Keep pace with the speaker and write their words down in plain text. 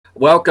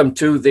Welcome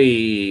to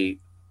the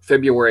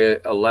February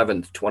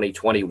 11th,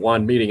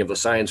 2021 meeting of the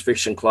Science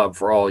Fiction Club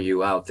for all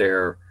you out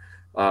there.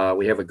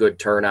 We have a good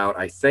turnout,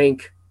 I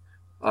think.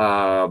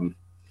 Um,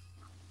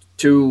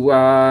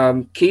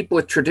 to keep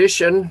with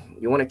tradition,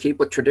 you want to keep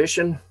with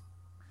tradition,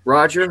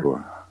 Roger?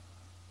 Sure.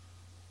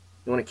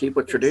 You want to keep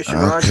with tradition,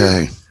 Roger?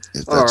 Okay,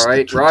 if All that's the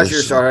right,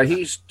 Roger's tradition.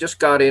 he's just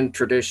got in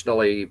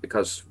traditionally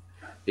because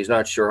he's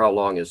not sure how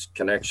long his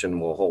connection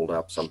will hold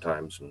up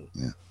sometimes,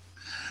 Yeah.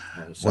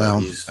 and so Well,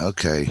 he's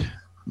okay.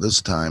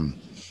 This time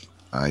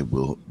I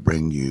will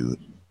bring you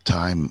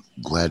Time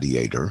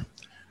Gladiator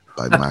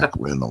by Mac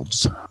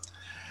Reynolds.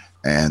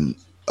 And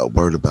a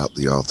word about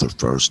the author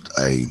first.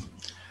 A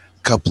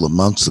couple of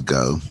months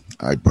ago,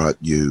 I brought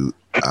you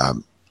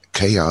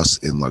Chaos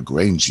in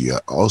Lagrangia,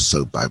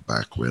 also by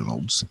Mac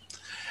Reynolds.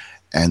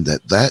 And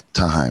at that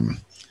time,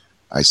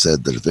 I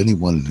said that if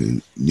anyone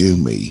who knew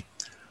me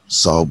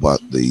saw what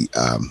the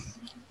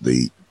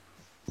the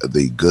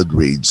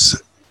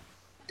Goodreads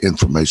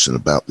information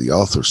about the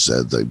author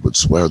said, they would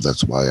swear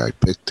that's why I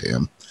picked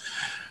him.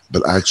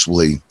 But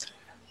actually,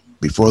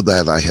 before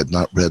that, I had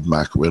not read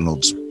Mac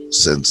Reynolds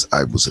since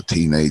I was a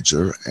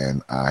teenager,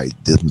 and I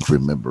didn't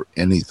remember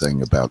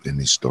anything about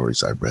any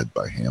stories I read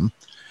by him.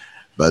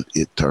 But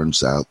it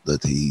turns out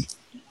that he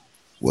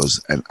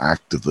was an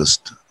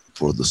activist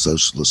for the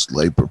Socialist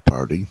Labor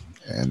Party,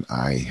 and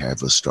I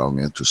have a strong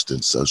interest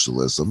in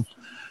socialism,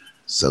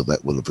 so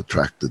that would have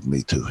attracted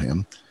me to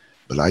him.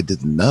 But I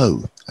didn't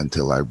know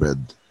until I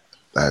read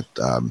that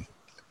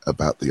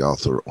about the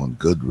author on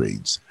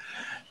Goodreads.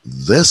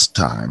 This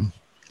time,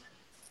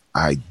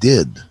 I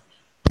did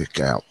pick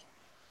out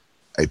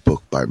a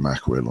book by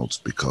Mac Reynolds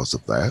because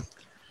of that,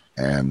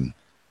 and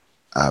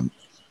um,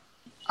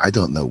 I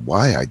don't know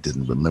why I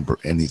didn't remember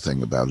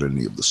anything about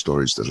any of the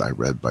stories that I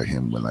read by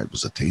him when I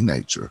was a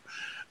teenager.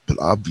 But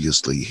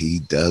obviously, he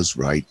does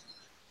write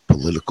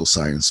political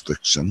science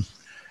fiction.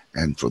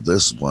 And for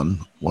this one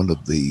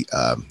of the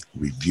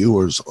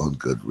reviewers on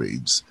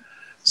Goodreads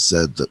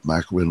said that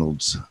Mac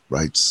Reynolds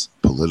writes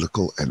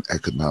political and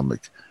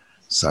economic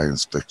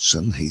science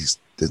fiction. He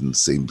didn't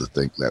seem to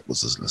think that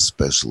was an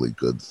especially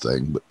good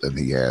thing, but then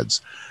he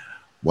adds,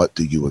 what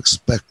do you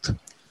expect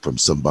from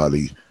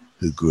somebody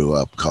who grew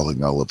up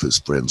calling all of his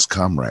friends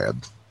comrade?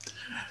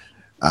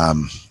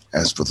 Um,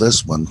 as for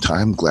this one,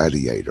 Time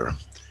Gladiator,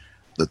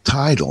 the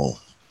title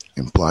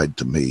implied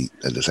to me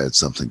that it had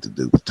something to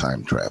do with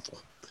time travel.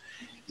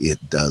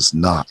 It does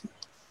not.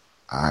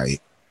 I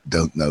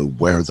don't know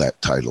where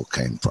that title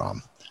came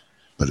from,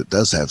 but it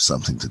does have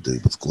something to do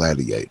with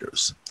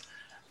gladiators.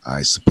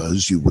 I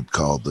suppose you would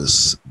call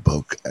this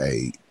book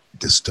a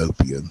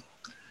dystopian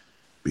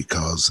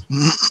because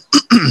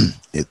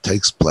it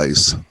takes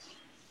place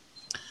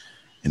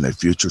in a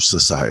future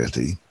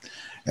society,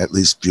 at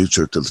least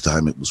future to the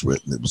time it was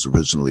written. It was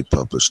originally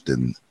published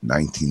in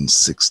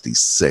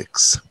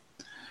 1966,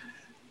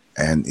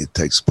 and it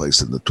takes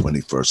place in the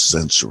 21st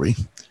century.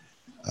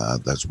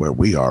 That's where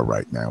we are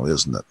right now,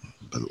 isn't it?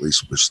 But at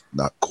least we're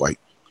not quite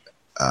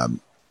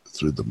um,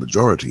 through the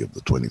majority of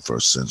the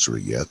 21st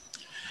century yet.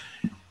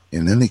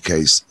 In any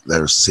case,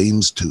 there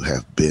seems to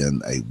have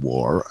been a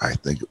war. I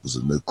think it was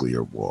a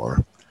nuclear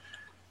war.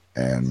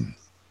 And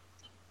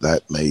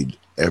that made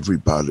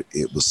everybody,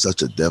 it was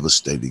such a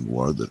devastating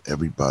war that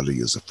everybody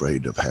is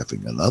afraid of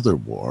having another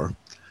war.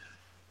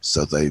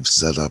 So they've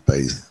set up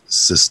a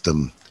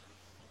system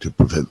to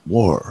prevent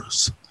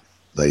wars.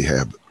 They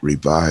have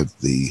revived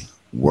the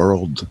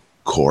World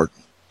Court.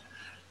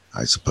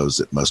 I suppose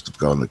it must have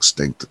gone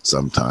extinct at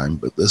some time,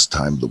 but this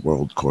time the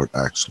World Court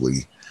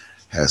actually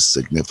has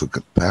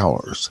significant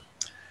powers.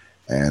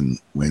 And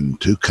when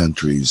two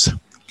countries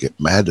get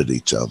mad at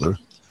each other,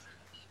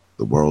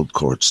 the World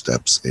Court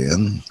steps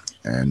in,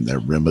 and their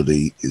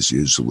remedy is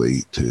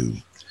usually to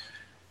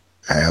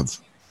have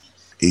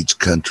each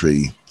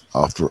country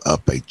offer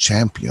up a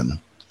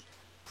champion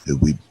who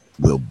we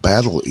will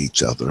battle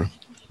each other,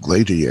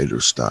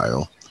 gladiator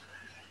style,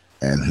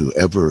 and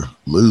whoever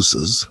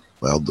loses,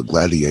 well, the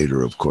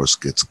gladiator, of course,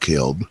 gets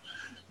killed,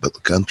 but the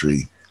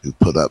country who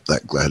put up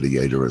that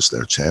gladiator as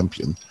their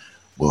champion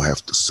will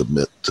have to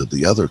submit to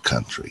the other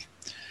country.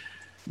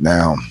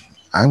 Now,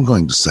 I'm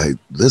going to say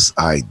this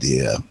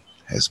idea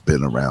has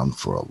been around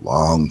for a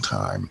long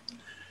time.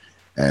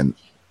 And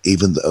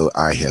even though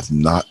I have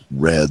not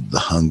read The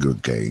Hunger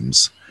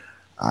Games,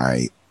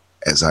 I,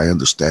 as I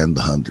understand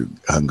the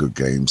Hunger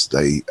Games,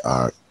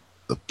 the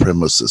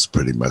premise is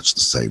pretty much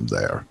the same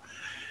there.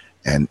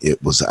 And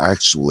it was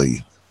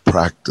actually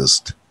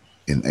practiced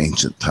in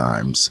ancient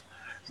times.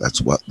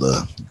 That's what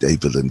the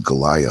David and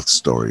Goliath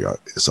story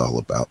is all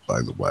about,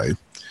 by the way.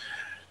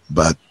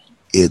 But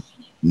it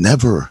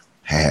never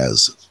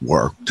has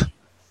worked.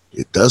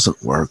 It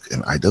doesn't work,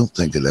 and I don't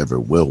think it ever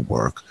will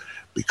work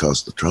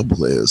because the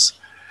trouble is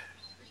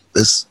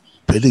this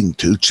pitting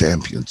two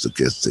champions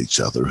against each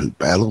other who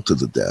battle to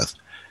the death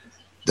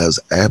does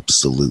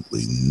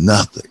absolutely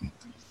nothing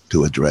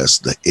to address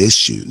the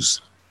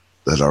issues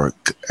that are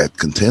at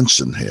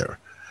contention here.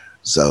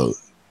 So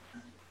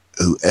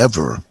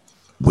whoever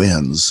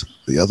wins,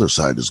 the other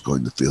side is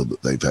going to feel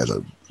that they've had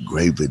a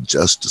grave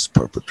injustice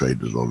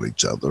perpetrated on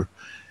each other,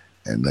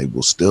 and they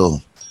will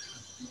still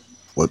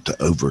want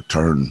to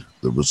overturn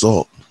the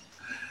result.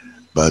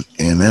 But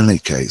in any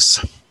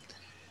case,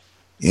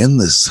 in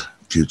this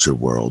future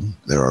world,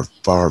 there are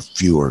far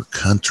fewer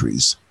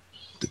countries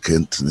to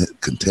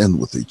contend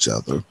with each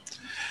other.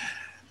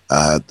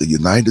 The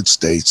United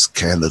States,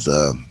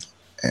 Canada,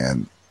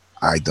 and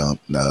I don't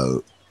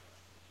know,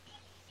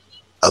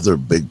 other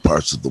big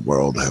parts of the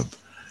world have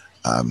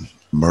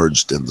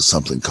merged into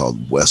something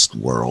called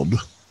Westworld.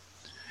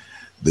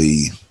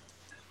 The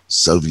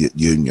Soviet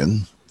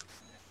Union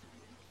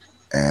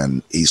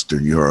and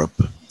Eastern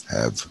Europe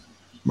have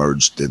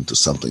merged into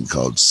something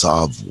called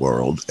SOV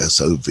World,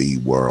 S-O-V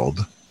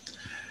World.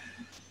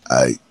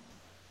 The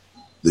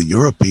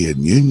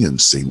European Union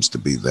seems to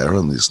be there,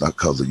 and it's not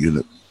called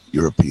the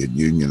European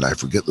Union. I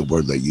forget the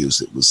word they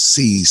used. It was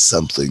C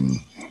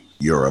something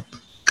Europe,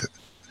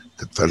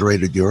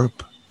 Confederated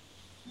Europe?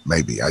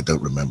 Maybe, I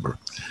don't remember.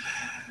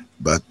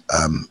 But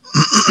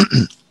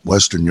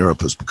Western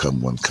Europe has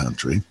become one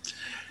country,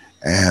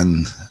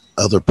 and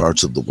other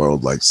parts of the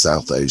world like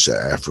South Asia,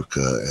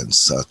 Africa, and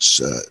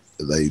such,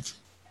 they've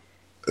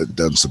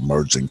done some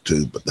merging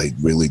too, but they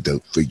really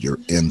don't figure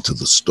into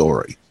the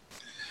story.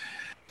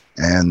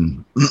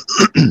 And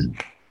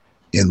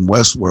in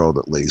Westworld,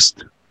 at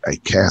least, a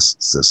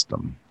caste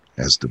system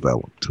has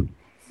developed.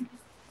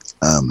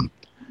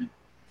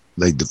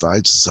 They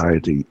divide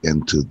society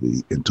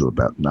into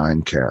about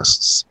 9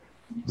 castes: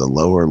 the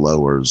lower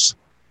lowers,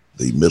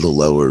 the middle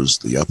lowers,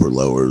 the upper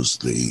lowers,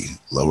 the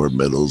lower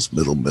middles,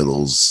 middle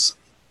middles,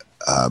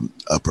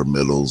 upper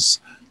middles,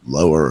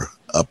 lower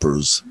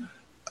uppers,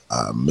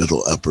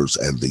 middle uppers,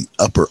 and the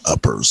upper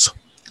uppers.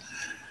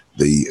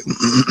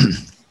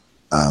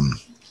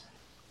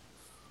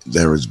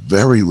 There is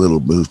very little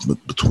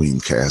movement between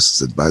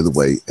castes, and by the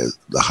way,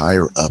 the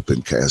higher up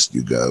in caste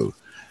you go,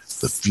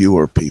 the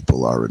fewer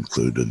people are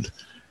included.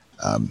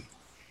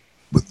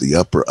 With the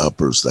upper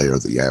uppers, they are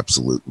the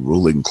absolute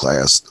ruling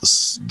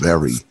class,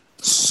 very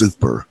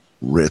super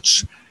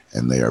rich,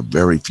 and they are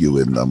very few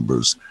in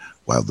numbers,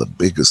 while the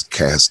biggest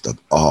caste of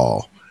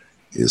all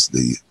is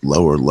the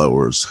lower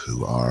lowers,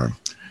 who are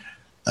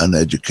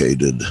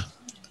uneducated,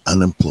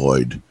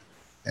 unemployed,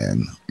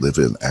 and live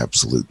in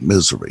absolute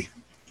misery.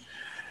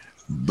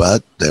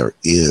 But there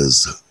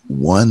is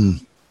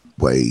one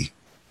way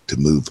to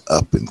move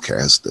up in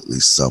caste, at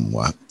least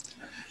somewhat,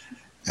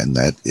 and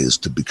that is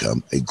to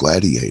become a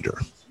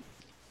gladiator,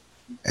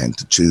 and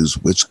to choose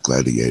which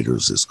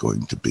gladiators is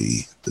going to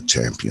be the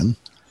champion.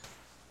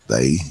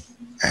 They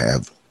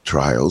have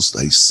trials.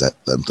 They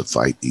set them to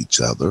fight each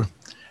other,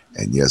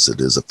 and yes,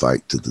 it is a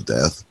fight to the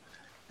death.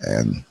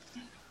 And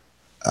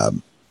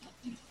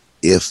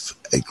if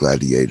a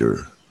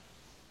gladiator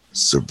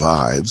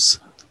survives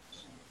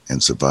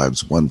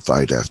one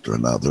fight after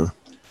another,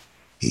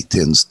 he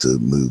tends to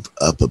move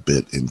up a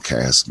bit in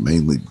caste,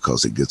 mainly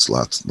because he gets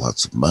lots and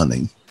lots of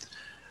money,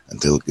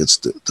 until it gets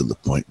to the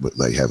point where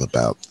they have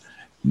about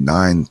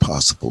 9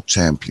 possible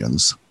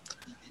champions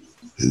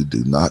who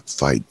do not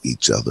fight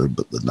each other,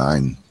 but the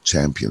 9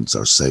 champions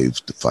are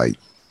saved to fight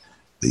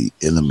the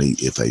enemy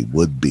if a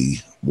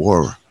would-be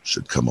war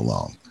should come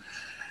along.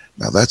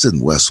 Now that's in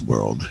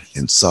Westworld.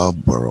 In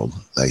SOV World,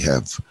 they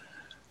have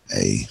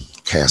a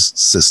caste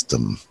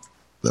system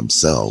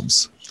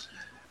themselves,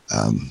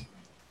 a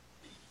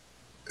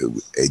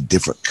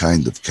different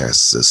kind of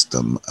caste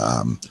system.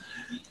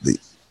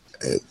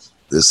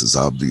 This is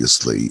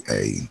obviously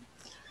a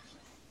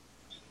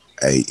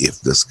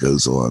if this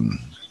goes on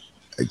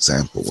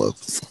example of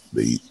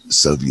the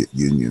Soviet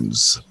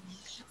Union's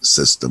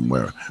system,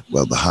 where,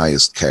 well, the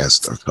highest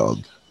caste are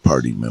called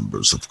party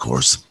members, of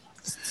course.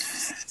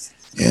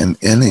 In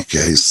any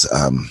case,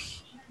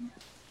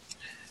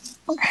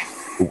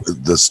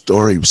 the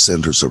story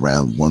centers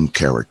around one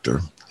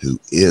character who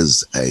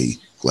is a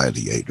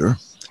gladiator,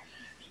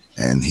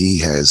 and he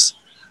has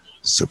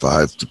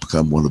survived to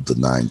become one of the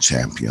 9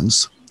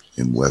 champions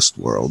in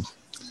Westworld.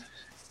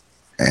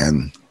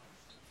 And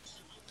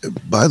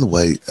by the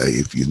way,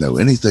 if you know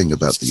anything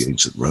about the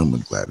ancient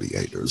Roman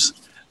gladiators,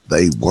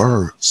 they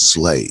were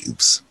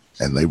slaves,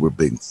 and they were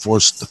being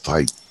forced to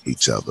fight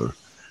each other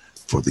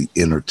for the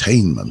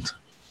entertainment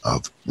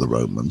of the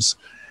Romans.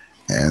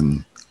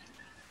 And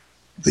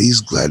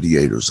these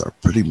gladiators are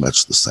pretty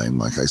much the same.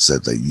 Like I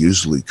said, they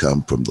usually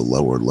come from the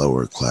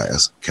lower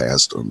class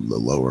caste, or the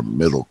lower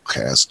middle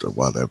caste, or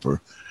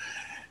whatever.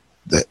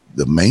 That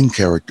the main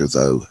character,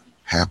 though,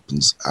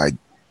 happens, I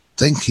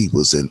think he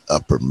was in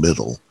upper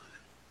middle,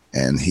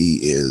 and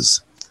he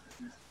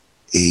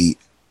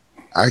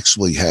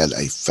actually had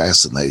a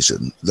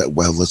fascination that,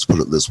 well, let's put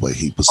it this way,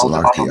 he was an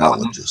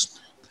archaeologist.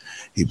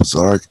 He was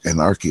an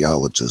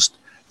archaeologist,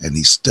 and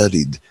he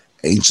studied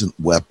ancient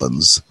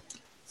weapons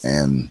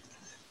and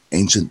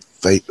ancient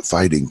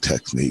fighting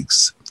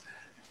techniques,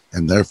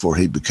 and therefore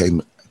he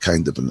became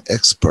kind of an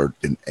expert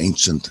in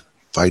ancient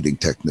fighting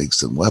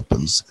techniques and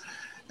weapons.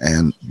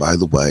 And by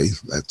the way,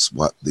 that's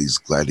what these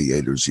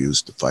gladiators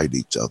used to fight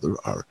each other,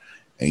 are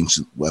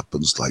ancient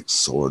weapons like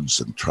swords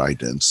and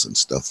tridents and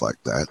stuff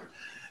like that.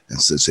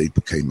 And since he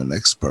became an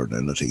expert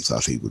in it, he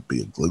thought he would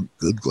be a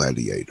good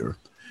gladiator.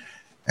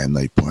 And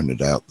they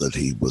pointed out that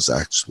he was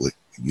actually,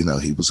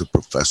 he was a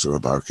professor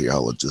of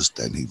archaeologist,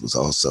 and he was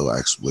also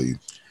actually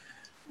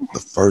the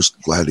first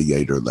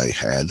gladiator they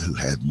had who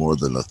had more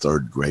than a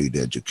third grade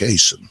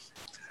education.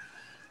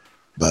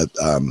 But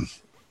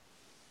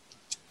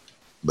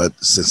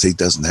since he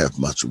doesn't have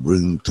much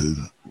room to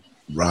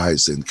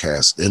rise in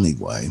caste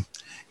anyway,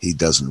 he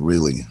doesn't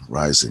really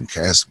rise in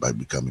caste by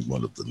becoming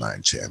one of the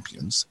 9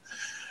 champions.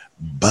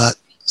 But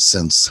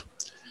since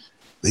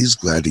these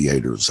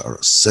gladiators are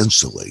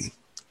essentially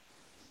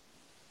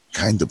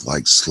kind of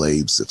like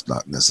slaves, if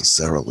not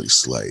necessarily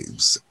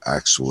slaves,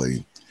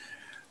 actually,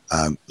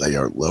 they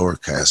are lower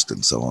caste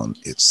and so on,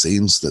 it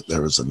seems that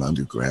there is an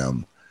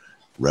underground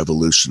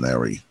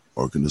revolutionary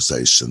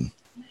organization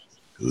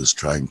who is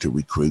trying to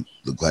recruit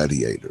the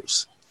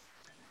gladiators.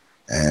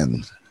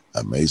 And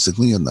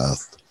amazingly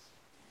enough,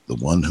 the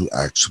one who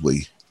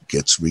actually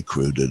gets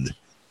recruited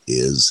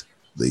is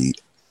the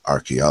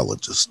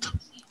archaeologist.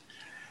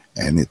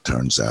 And it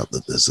turns out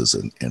that this is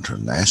an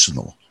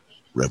international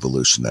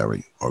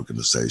revolutionary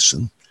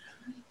organization.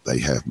 They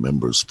have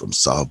members from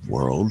Sov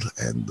world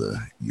and the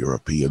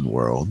European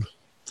world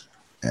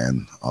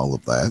and all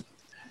of that.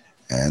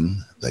 And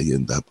they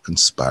end up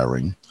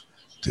conspiring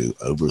to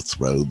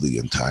overthrow the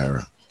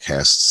entire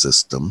caste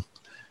system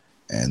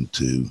and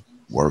to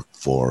work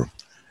for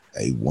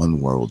a one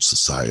world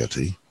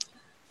society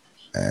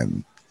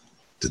and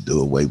to do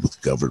away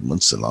with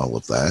governments and all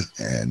of that.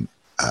 And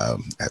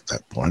at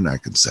that point, I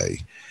can say,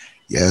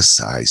 yes,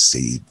 I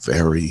see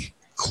very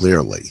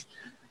clearly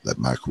that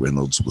Mike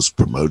Reynolds was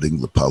promoting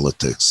the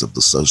politics of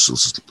the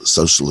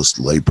Socialist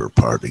Labor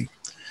Party.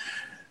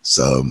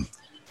 So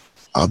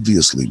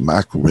obviously,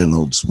 Mike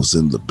Reynolds was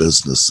in the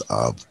business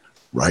of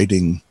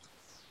writing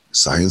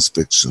science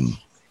fiction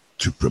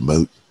to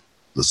promote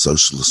the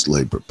Socialist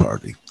Labor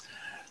Party.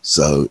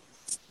 So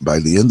by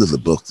the end of the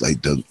book, they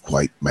don't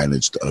quite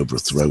manage to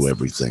overthrow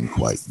everything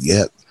quite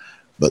yet,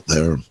 but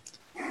they're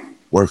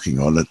working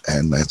on it,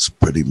 and that's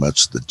pretty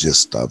much the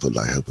gist of it.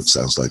 I hope it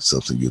sounds like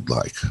something you'd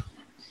like.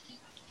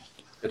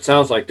 It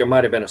sounds like there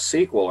might have been a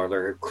sequel, or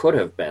there could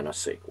have been a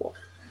sequel.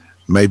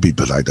 Maybe,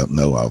 but I don't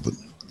know of it.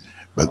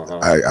 But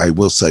I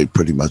will say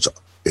pretty much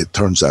it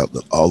turns out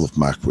that all of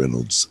Mike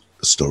Reynolds'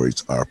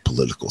 stories are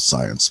political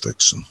science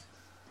fiction.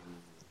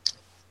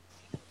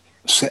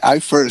 See, I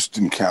first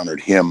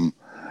encountered him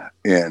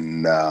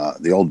in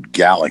the old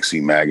Galaxy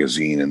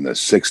magazine in the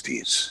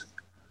 60s.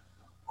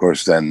 Of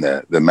course, then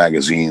the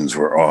magazines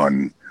were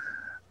on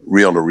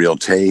reel-to-reel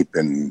tape,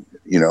 and,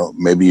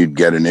 maybe you'd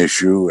get an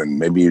issue, and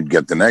maybe you'd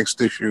get the next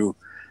issue,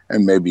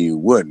 and maybe you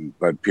wouldn't.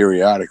 But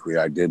periodically,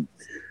 I did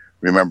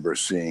remember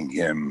seeing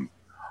him,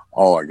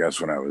 I guess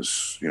when I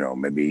was,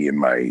 maybe in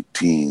my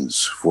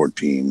teens,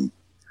 14,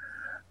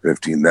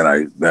 15.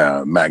 Then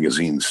the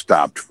magazine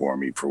stopped for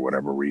me for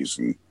whatever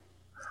reason.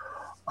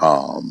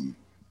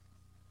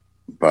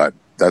 But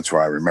that's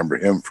where I remember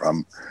him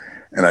from.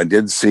 And I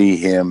did see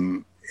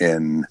him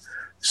in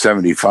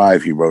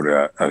 75. He wrote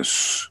a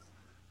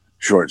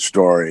short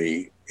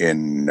story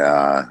in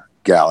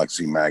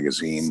Galaxy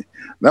magazine.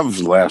 That was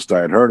the last I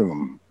had heard of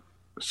him.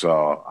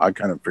 So I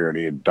kind of figured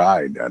he had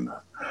died. And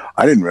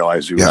I didn't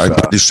realize he was... Yeah, I'm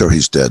pretty sure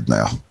he's dead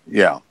now.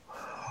 Yeah.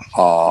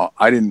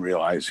 I didn't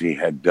realize he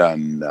had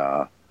done,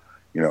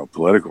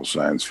 political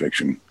science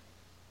fiction.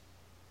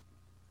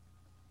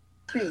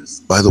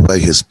 By the way,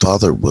 his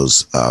father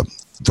was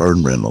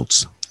Vern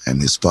Reynolds,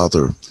 and his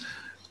father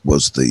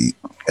was the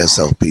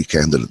SLP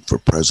candidate for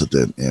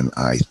president in,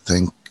 I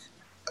think,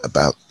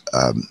 about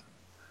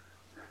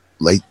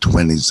late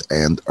 20s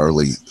and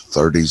early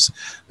 30s.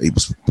 He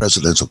was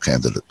presidential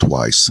candidate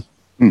twice.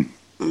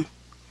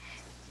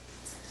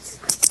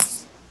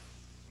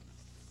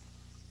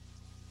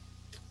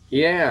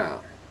 Yeah,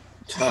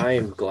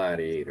 time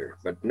gladiator,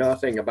 but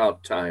nothing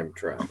about time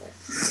travel.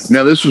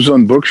 Now, this was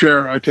on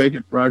Bookshare, I take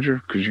it,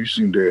 Roger, because you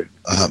seem to...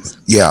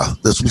 Yeah,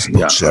 this was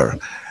Bookshare.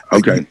 Yeah.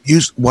 Okay.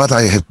 What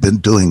I have been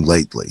doing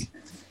lately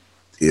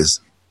is,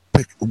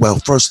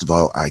 first of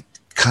all, I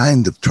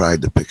kind of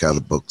tried to pick out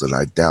a book that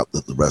I doubt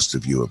that the rest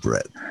of you have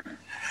read.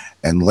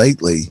 And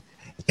lately,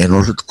 in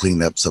order to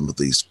clean up some of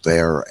these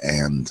fair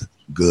and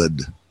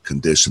good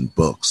conditioned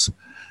books,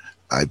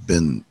 I've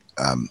been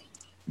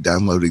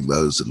downloading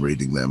those and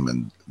reading them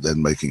and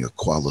then making a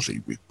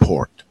quality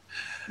report.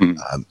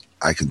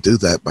 I can do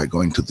that by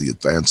going to the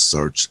advanced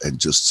search and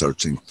just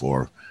searching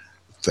for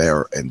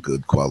fair and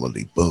good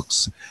quality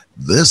books.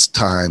 This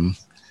time,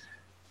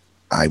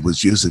 I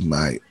was using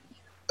my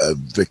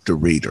Victor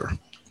Reader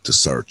to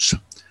search,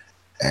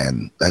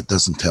 and that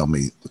doesn't tell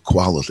me the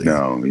quality.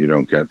 No, you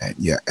don't get.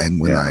 And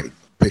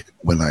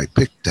when I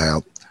picked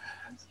out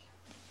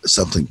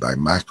something by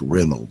Mike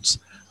Reynolds,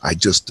 I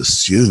just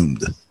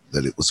assumed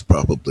that it was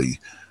probably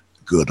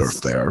good or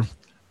fair,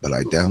 but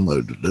I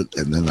downloaded it,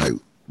 and then I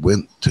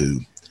went to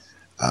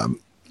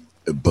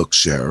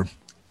Bookshare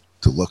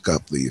to look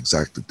up the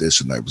exact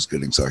edition I was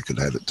getting so I could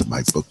add it to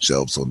my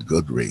bookshelves on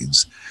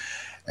Goodreads.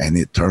 And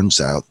it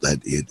turns out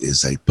that it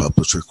is a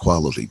publisher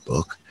quality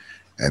book,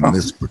 And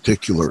this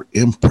particular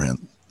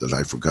imprint that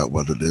I forgot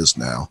what it is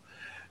now,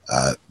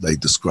 they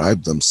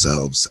describe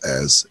themselves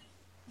as,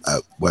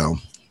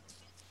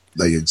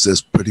 they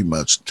exist pretty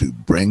much to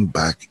bring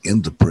back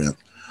into print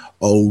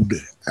old,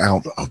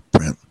 out of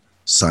print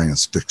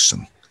science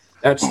fiction.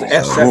 That's the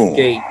SF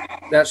Gate.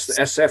 That's the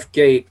SF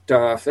Gate.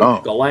 I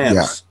think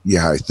Glance.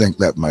 Yeah, I think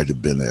that might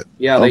have been it.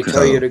 Yeah, they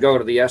tell you to go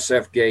to the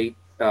SF Gate,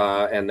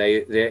 and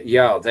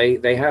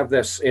they have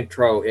this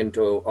intro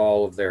into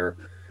all of their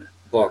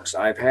books.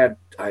 I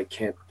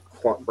can't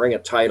bring a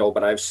title,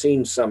 but I've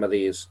seen some of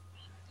these.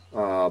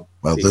 Well,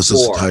 this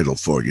is a title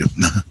for you.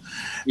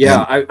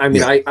 Yeah,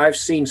 I've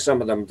seen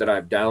some of them that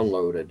I've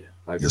downloaded.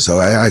 So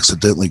I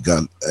accidentally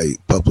got a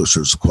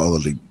publisher's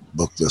quality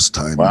book this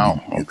time.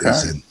 Wow, It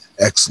is in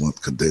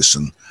excellent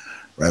condition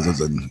rather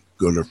than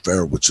good or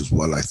fair, which is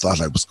what I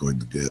thought I was going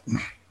to get.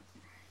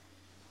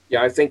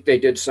 Yeah, I think they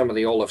did some of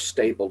the Olaf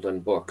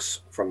Stapledon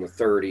books from the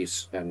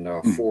 30s and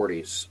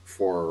 40s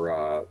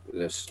for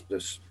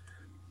this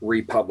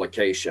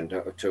republication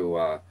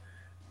to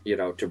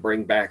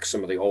bring back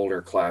some of the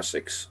older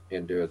classics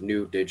into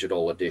new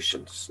digital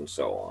editions and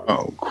so on.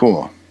 Oh,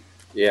 cool.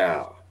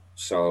 Yeah.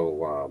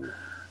 So,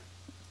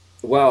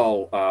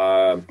 what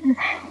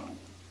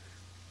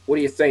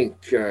do you think,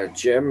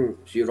 Jim?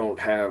 You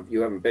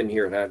haven't been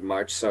here that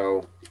much,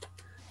 so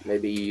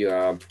maybe.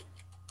 I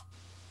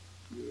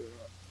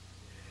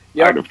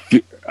had a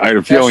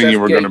feeling you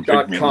were going to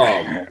pick me.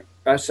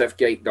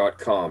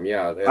 sfgate.com.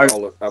 Yeah,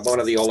 one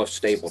of the Olaf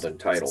Stapledon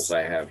titles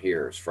I have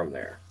here is from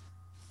there.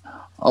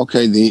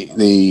 Okay,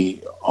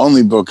 the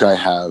only book I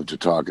have to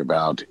talk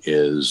about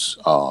is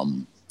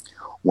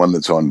one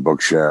that's on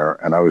Bookshare,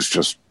 and I was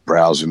just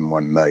browsing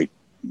one night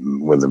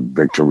with a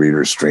Victor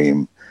Reader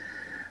stream,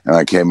 and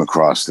I came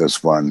across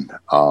this one.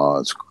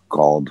 It's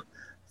called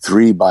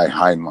 3 by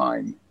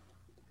Heinlein,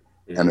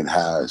 and it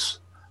has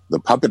The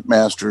Puppet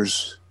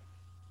Masters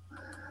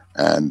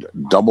and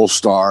Double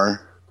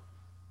Star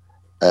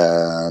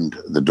and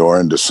The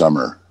Door into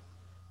Summer.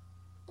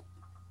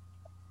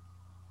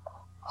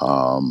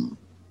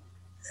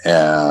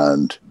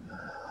 And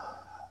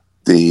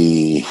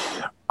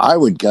I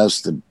would guess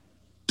the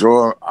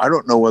Door, I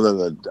don't know whether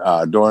the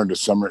Door into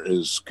Summer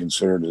is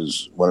considered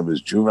as one of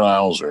his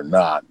juveniles or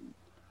not.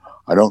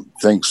 I don't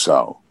think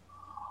so.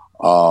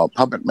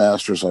 Puppet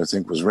Masters, I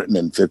think, was written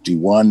in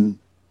 51.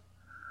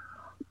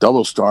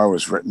 Double Star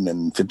was written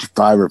in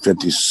 55 or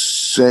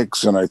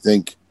 56, and I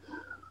think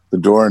The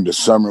Door into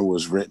Summer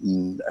was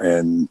written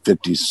in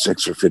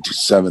 56 or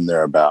 57,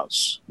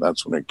 thereabouts.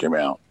 That's when it came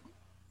out.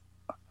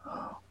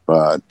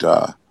 But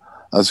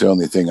that's the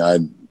only thing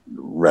I'd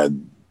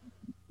read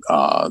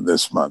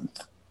this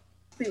month.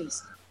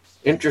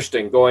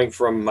 Interesting, going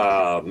from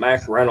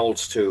Mac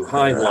Reynolds to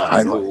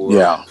Heinlein, who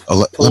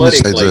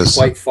politically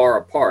quite far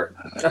apart.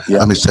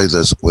 Let me say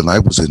this. When I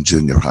was in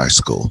junior high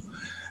school,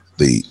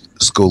 the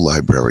school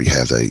library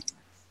had a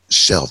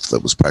shelf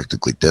that was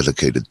practically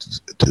dedicated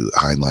to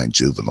Heinlein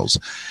juveniles.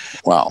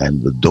 Wow.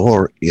 And The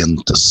Door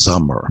into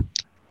Summer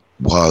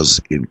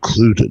was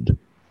included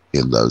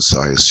in those.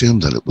 So I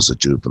assumed that it was a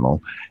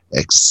juvenile,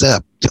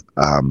 except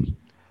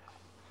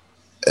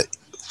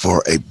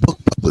for a book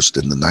published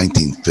in the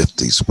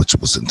 1950s, which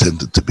was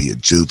intended to be a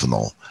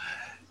juvenile.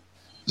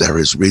 There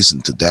is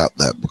reason to doubt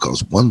that,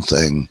 because one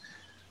thing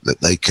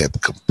that they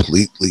kept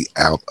completely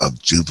out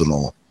of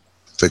juvenile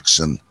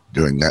fiction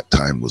during that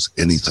time was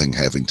anything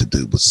having to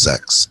do with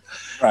sex.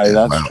 Right,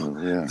 that's true,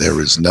 yeah.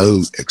 There is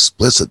no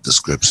explicit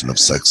description of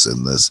sex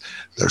in this.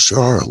 There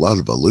sure are a lot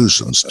of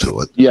allusions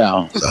to it.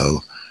 Yeah.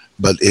 So,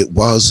 but it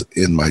was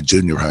in my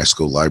junior high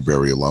school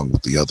library along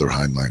with the other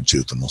Heinlein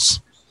juveniles.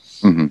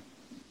 Mm-hmm.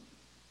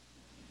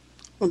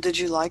 Well, did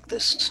you like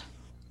this?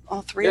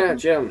 All three of them?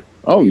 Jim.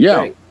 Oh,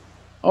 yeah.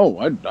 Oh,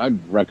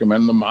 I'd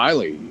recommend them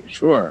highly.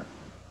 Sure.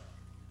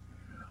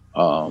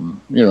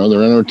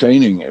 They're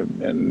entertaining,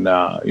 and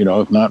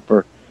if not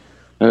for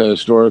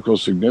historical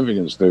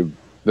significance,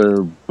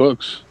 they're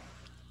books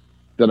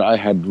that I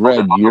had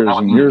read years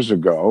and years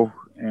ago,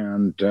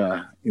 and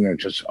I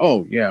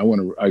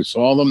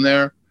saw them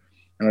there,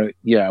 and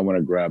I want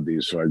to grab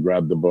these, so I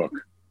grabbed the book.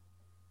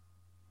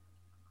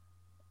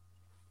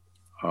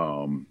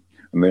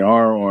 And they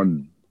are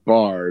on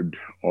Bard,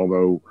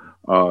 although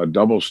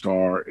Double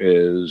Star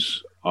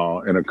is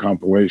in a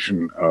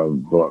compilation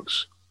of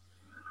books.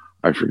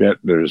 I forget,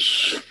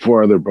 there's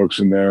 4 other books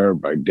in there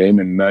by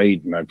Damon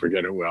Knight, and I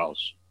forget who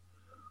else.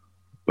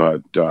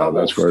 But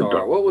that's where.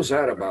 What was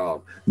that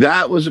about?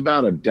 That was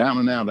about a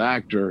down-and-out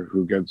actor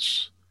who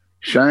gets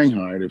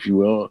shanghaied, if you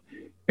will,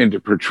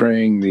 into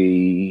portraying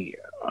the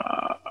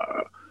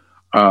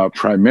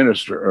prime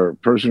minister, or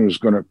person who's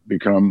going to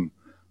become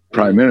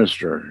prime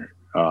minister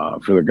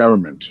for the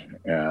government.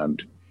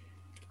 And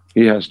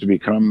he has to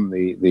become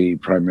the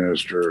prime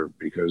minister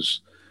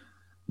because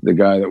the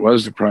guy that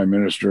was the prime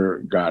minister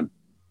got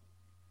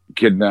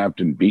kidnapped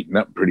and beaten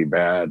up pretty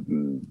bad,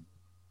 and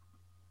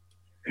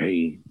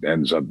he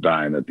ends up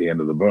dying at the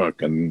end of the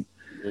book. And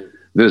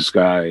this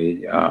guy,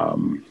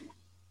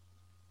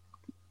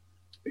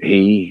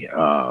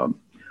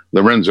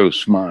 Lorenzo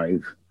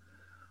Smythe,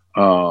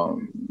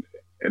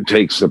 it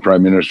takes the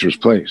prime minister's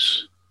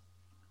place.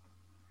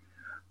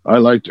 I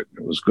liked it.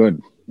 It was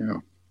good. Yeah.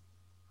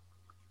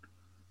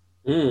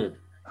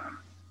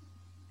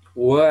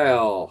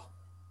 Well,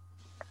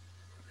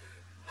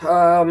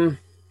 well,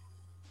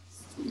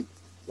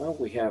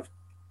 we have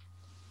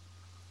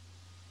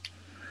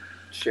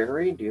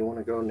Sherry. Do you want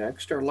to go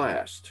next or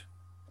last?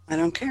 I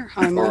don't care.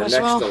 I Or might next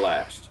as well. to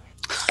last?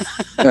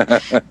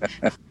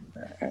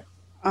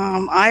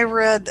 I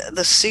read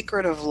The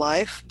Secret of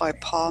Life by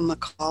Paul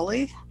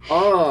McCauley.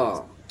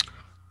 Oh,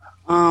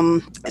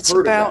 It's heard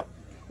of about.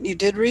 You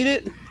did read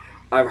it?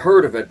 I've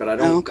heard of it, but I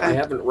don't. Okay. I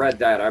haven't read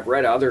that. I've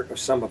read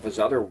some of his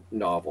other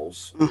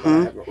novels, but I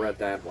Mhm. haven't read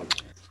that one.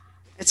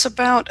 It's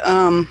about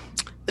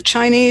the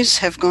Chinese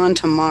have gone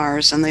to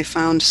Mars and they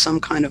found some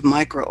kind of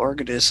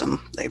microorganism.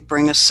 They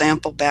bring a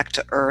sample back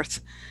to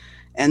Earth,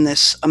 and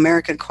this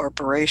American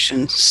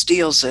corporation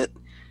steals it,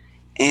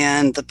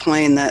 and the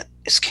plane that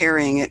is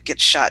carrying it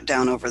gets shot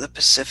down over the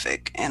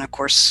Pacific. And of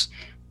course,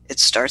 it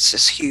starts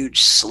this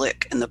huge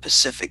slick in the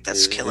Pacific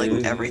that's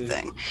killing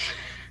everything.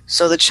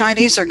 So the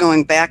Chinese are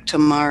going back to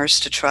Mars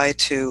to try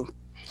to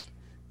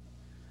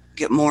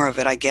get more of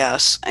it, I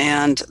guess.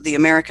 And the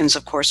Americans,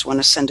 of course, want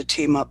to send a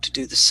team up to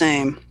do the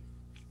same.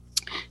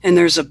 And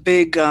there's a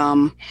big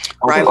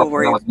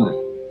rivalry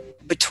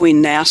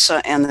between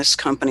NASA and this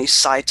company,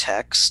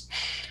 Cytex.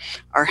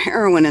 Our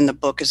heroine in the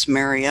book is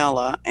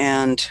Mariella,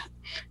 and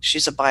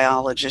she's a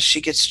biologist.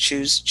 She gets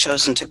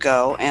chosen to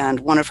go, and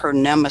one of her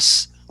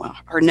nemesis,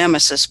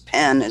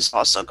 Penn, is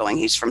also going.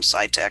 He's from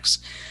Cytex.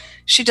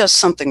 She does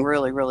something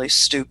really, really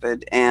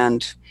stupid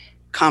and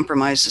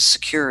compromises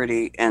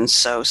security, and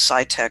so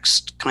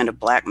Cytex kind of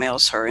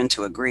blackmails her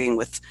into agreeing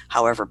with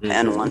however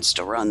Penn wants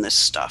to run this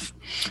stuff.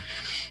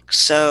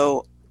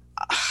 So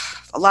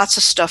lots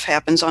of stuff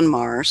happens on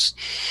Mars,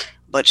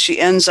 but she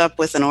ends up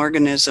with an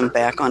organism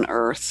back on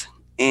Earth,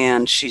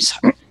 and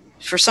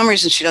for some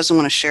reason, she doesn't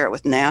want to share it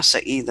with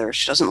NASA either.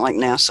 She doesn't like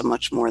NASA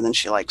much more than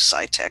she likes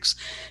Cytex.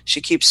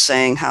 She keeps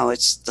saying how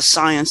it's the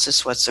science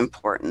is what's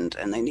important,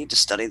 and they need to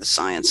study the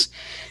science.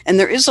 And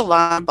there is a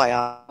lot of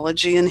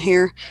biology in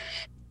here.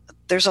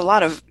 There's a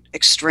lot of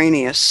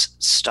extraneous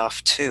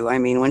stuff, too. I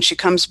mean, when she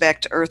comes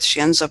back to Earth, she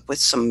ends up with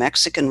some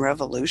Mexican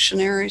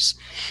revolutionaries,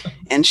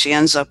 and she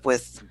ends up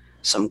with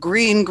some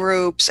green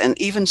groups and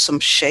even some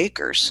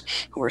Shakers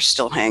who are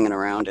still hanging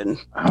around. And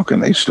how can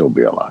they still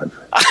be alive?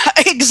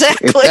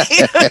 Exactly.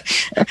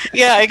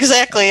 Yeah,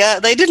 exactly.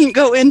 They didn't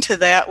go into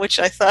that, which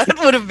I thought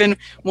would have been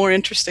more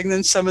interesting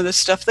than some of the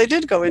stuff they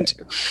did go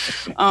into.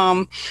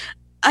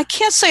 I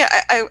can't say,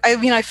 I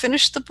mean, I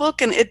finished the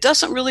book and it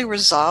doesn't really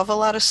resolve a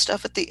lot of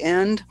stuff at the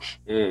end.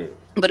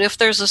 But if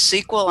there's a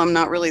sequel, I'm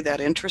not really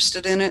that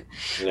interested in it.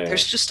 Yeah.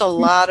 There's just a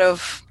lot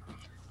of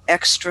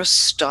extra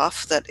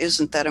stuff that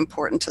isn't that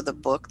important to the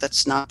book,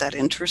 that's not that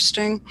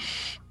interesting.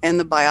 And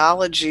the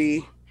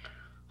biology,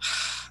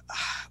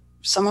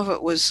 some of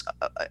it was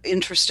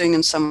interesting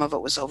and some of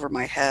it was over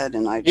my head.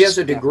 And He has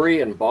a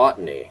degree in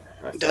botany.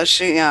 Does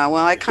she? Yeah.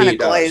 Well, I kind of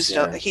glazed.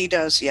 Yeah. He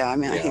does. Yeah. I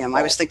mean, Yeah, him.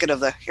 I was thinking of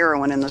the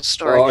heroine in the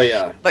story. Oh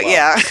yeah. But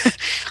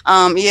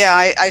Wow.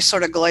 yeah, I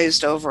sort of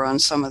glazed over on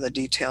some of the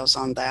details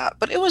on that,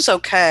 but it was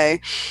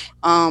okay.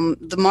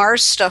 The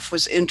Mars stuff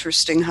was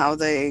interesting, how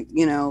they,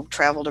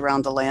 traveled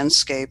around the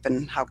landscape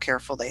and how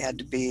careful they had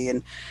to be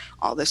and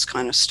all this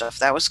kind of stuff.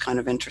 That was kind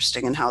of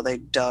interesting, and how they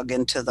dug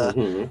into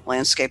the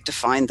landscape to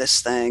find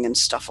this thing and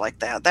stuff like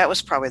that. That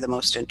was probably the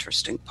most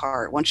interesting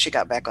part. Once she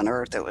got back on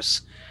Earth, it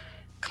was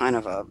kind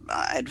of a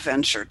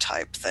adventure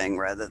type thing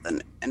rather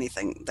than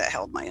anything that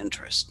held my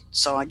interest.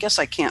 So I guess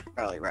I can't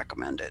really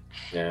recommend it.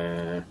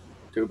 Yeah,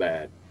 too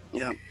bad.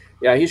 Yeah.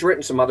 Yeah, he's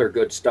written some other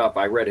good stuff.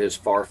 I read his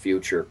Far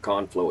Future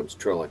Confluence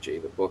trilogy,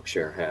 the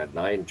Bookshare had, and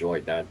I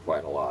enjoyed that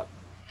quite a lot.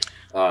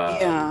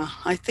 Yeah,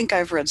 I think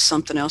I've read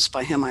something else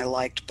by him I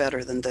liked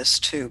better than this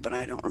too, but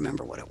I don't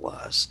remember what it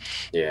was.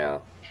 Yeah.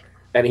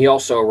 And he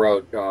also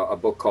wrote a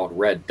book called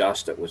Red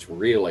Dust that was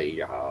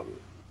really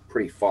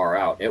pretty far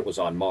out. It was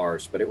on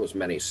Mars, but it was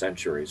many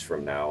centuries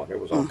from now. There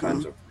was all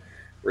kinds of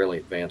really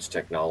advanced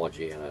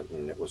technology in it,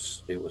 and it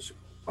was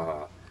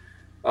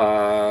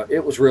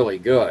really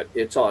good.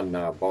 It's on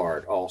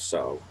Bard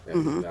also,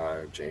 and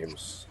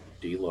James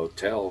D.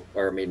 Lotell,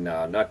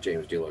 not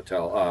James D.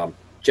 Lotell,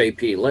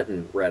 J.P.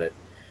 Linton read it,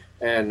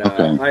 and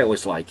I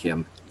always like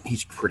him.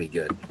 He's pretty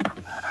good.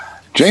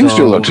 James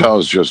D. Lotell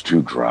is just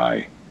too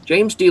dry.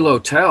 James D.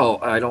 Lotell,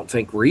 I don't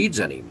think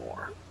reads anymore.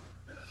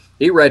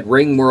 He read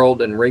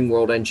Ringworld and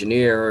Ringworld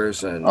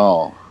Engineers and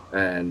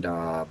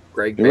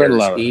Greg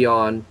Bear's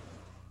Eon.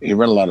 He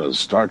read a lot of the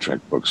Star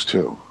Trek books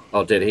too.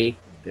 Oh, did he?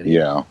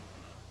 Yeah.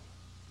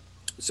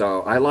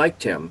 So I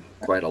liked him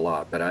quite a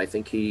lot, but I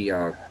think he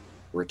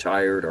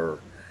retired or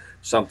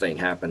something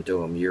happened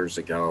to him years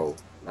ago.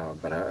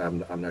 But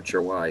I'm not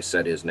sure why I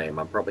said his name.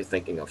 I'm probably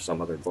thinking of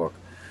some other book.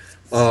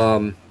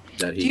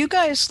 Do you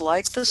guys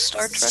like the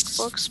Star Trek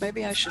books?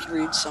 Maybe I should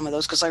read some of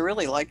those, because I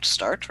really liked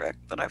Star Trek,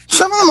 but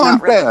some of them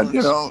aren't bad.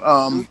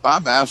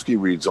 Bob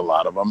Askey reads a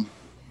lot of them.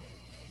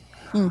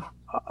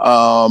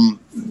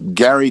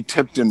 Gary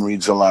Tipton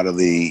reads a lot of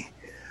the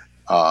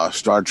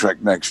Star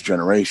Trek Next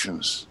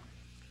Generations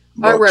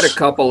I read a books.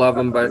 couple of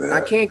them, but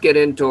I can't get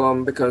into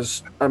them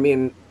because, I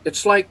mean,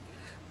 it's like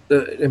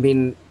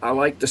I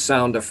like the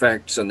sound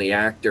effects and the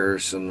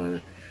actors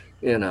and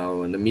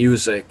and the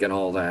music and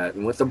all that.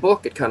 And with the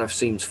book, it kind of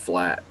seems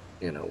flat,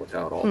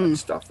 without all that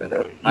stuff in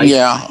it.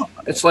 Yeah,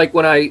 It's like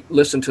when I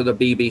listened to the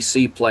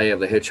BBC play of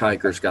The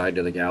Hitchhiker's Guide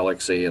to the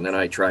Galaxy, and then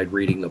I tried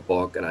reading the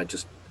book, and I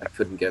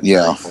couldn't get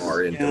very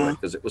far into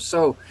it because it was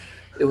so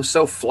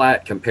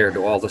flat compared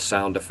to all the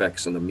sound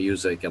effects and the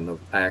music and the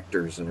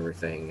actors and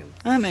everything. And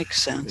That makes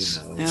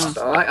sense.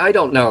 so I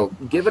don't know.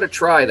 Give it a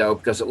try though,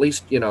 because at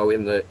least in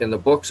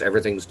the books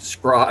everything's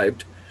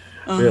described,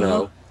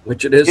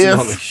 which it isn't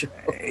on the show.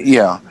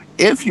 Yeah.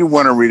 If you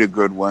want to read a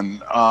good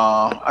one,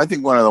 I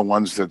think one of the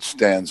ones that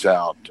stands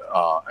out,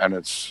 and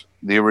it's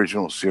the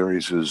original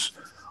series, is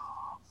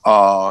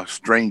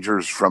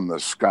Strangers from the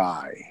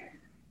Sky.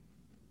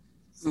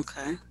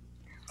 Okay.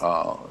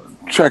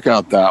 Check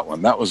out that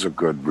one. That was a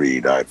good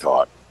read, I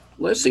thought.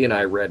 Lizzie and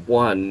I read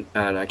one,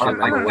 and I can't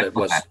remember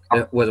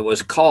what it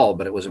was called,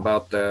 but it was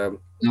about the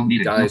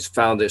guys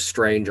found this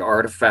strange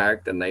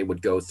artifact, and they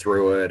would go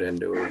through it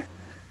into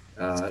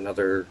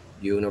another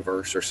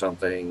universe or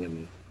something,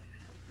 and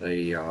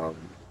there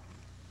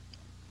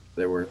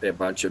were a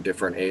bunch of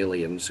different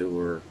aliens who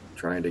were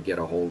trying to get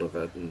a hold of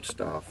it and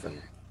stuff.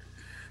 And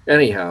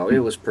anyhow, it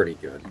was pretty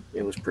good.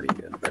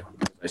 But as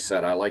I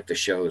said, I like the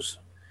shows.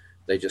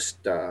 They just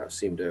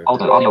seem to. Oh,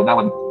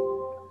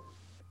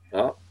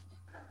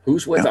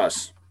 who's with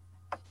us?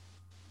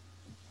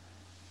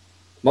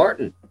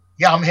 Martin.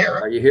 Yeah, I'm here.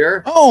 Are you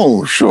here?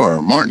 Oh,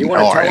 sure. Martin, you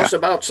want to tell us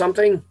about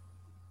something?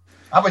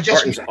 I was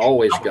just Martin's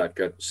always got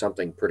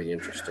something pretty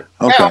interesting.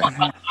 Okay.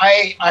 Yeah,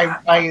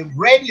 I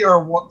read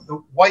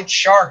the White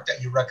Shark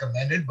that you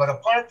recommended, but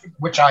apart from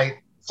which I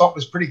thought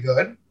was pretty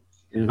good,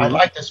 I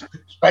liked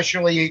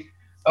especially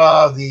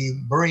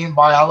the marine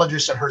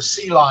biologist and her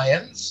sea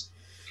lions.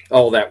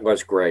 Oh, that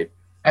was great.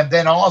 And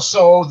then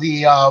also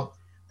the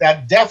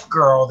that deaf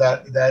girl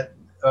that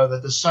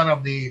the son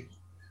of the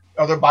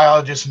other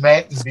biologist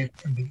met.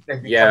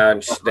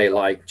 And she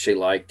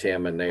liked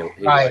him, and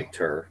he liked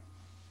her.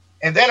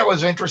 And then it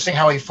was interesting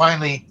how he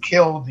finally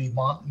killed the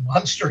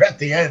monster at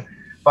the end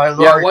by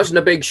luring. Yeah, it wasn't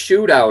a big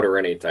shootout or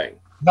anything.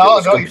 No, it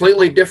was a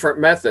completely different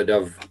method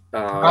of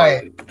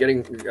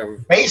getting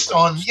based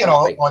on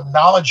on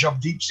knowledge of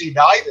deep sea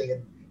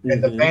diving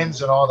and the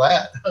bends and all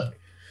that.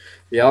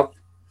 Yep.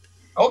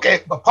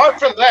 Okay, apart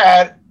from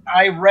that,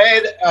 I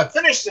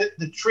finished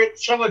the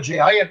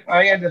trilogy.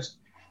 I had just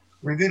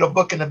reviewed a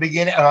book in the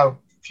beginning, I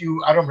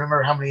don't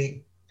remember how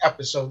many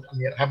episodes,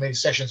 how many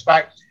sessions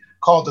back,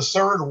 called The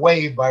Third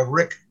Wave by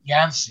Rick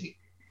Yancey.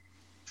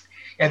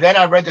 And then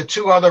I read the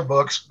two other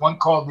books, one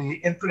called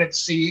The Infinite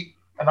Sea,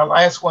 and the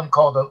last one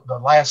called The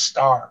Last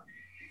Star.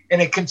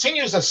 And it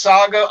continues the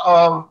saga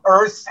of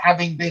Earth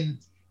having been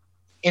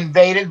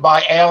invaded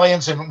by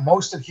aliens and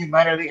most of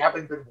humanity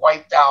having been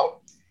wiped out.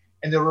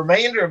 And the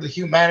remainder of the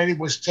humanity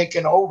was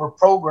taken over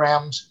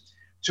programs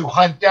to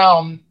hunt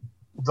down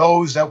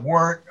those that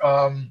weren't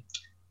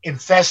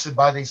infested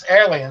by these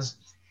aliens.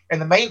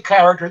 And the main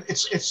character,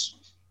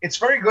 it's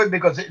very good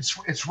because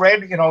it's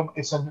read,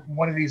 it's in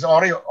one of these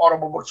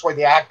audible books where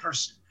the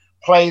actors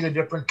play the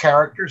different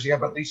characters. You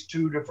have at least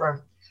two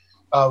different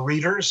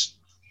readers.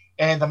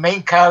 And the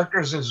main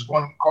characters is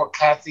one called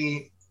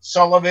Kathy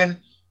Sullivan.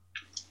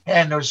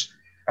 And there's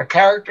a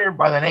character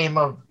by the name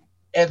of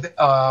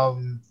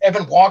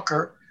Evan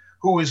Walker,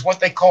 who is what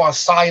they call a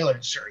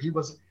silencer. He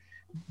was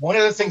one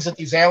of the things that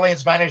these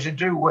aliens managed to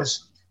do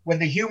was when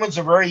the humans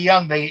are very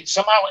young, they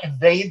somehow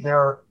invade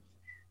their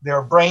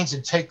brains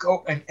and take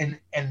over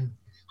and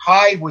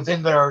hide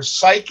within their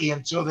psyche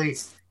until they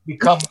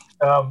become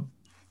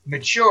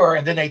mature,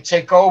 and then they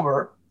take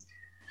over.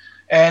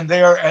 And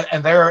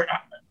their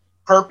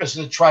purpose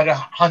is to try to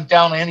hunt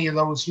down any of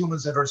those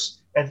humans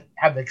that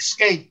have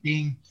escaped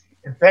being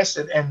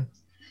infested, and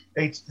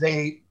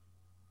they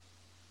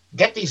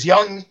get these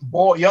young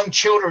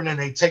children and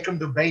they take them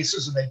to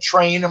bases and they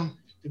train them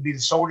to be the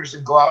soldiers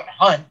and go out and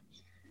hunt.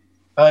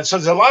 So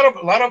there's a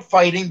lot of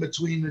fighting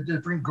between the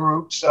different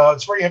groups.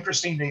 It's very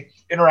interesting, the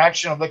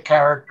interaction of the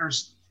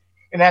characters.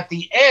 And at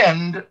the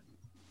end,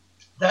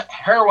 the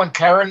heroine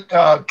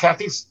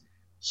Kathy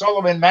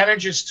Sullivan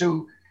manages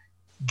to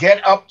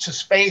get up to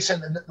space.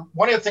 And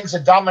one of the things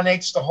that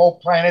dominates the whole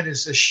planet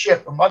is the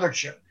ship, a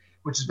mothership,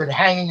 which has been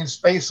hanging in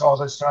space all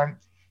this time.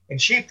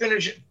 And she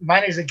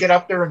managed to get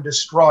up there and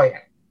destroy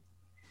it.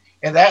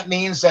 And that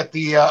means that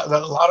a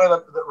lot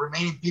of the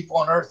remaining people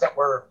on Earth that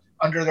were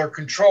under their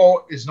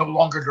control is no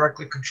longer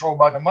directly controlled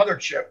by the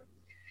mothership.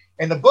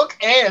 And the book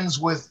ends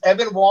with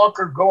Evan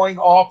Walker going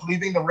off,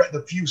 leaving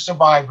the few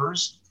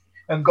survivors,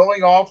 and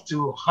going off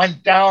to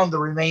hunt down the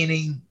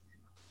remaining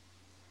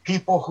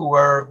people who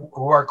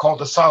are called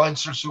the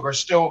silencers, who are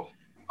still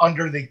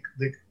under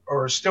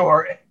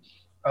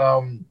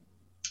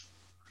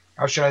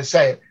how should I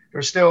say it?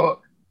 They're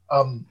still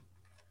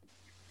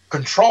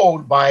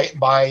controlled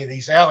by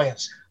these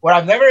aliens. What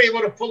I've never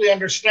able to fully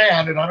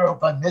understand, and I don't know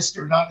if I missed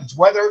it or not, is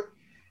whether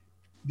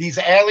these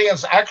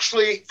aliens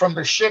actually from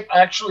the ship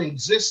actually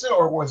existed,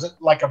 or was it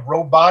like a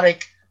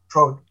robotic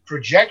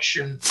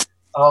projection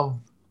of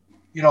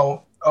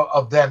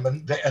of them,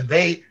 and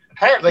they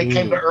apparently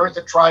came to Earth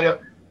to try to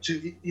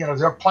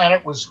their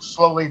planet was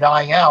slowly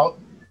dying out,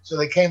 so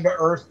they came to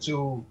Earth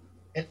to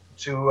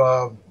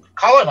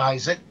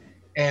colonize it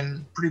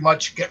and pretty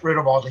much get rid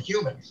of all the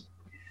humans.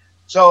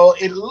 So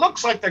it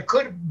looks like there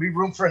could be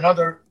room for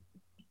another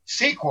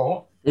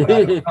sequel. But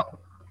I don't know.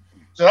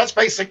 So that's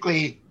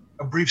basically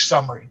a brief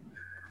summary.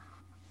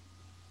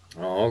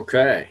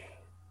 Okay.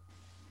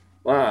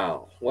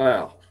 Wow.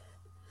 Wow.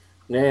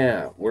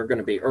 Yeah, we're going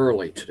to be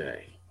early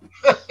today.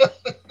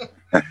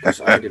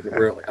 Because I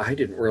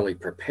didn't really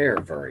prepare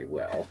very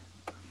well.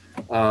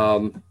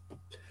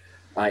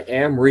 I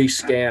am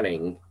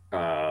rescanning,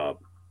 and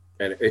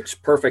it's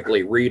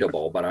perfectly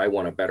readable, but I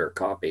want a better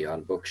copy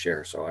on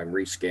Bookshare, so I'm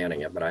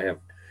rescanning it. But I have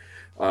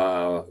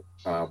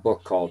a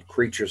book called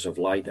Creatures of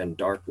Light and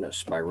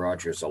Darkness by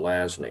Roger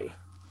Zelazny,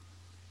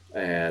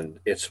 and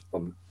it's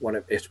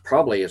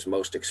probably his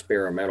most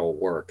experimental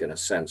work, in a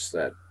sense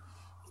that,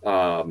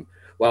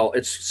 well,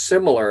 it's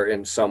similar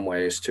in some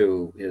ways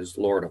to his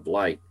Lord of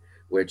Light,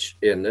 which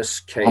in this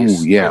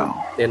case,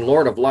 in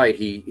Lord of Light,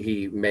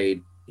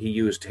 he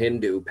used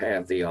Hindu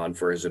pantheon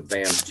for his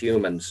advanced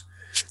humans,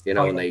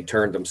 and they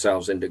turned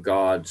themselves into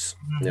gods,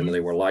 and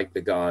they were like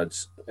the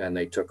gods, and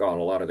they took on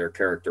a lot of their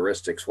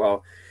characteristics.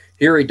 Well,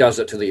 here he does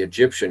it to the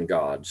Egyptian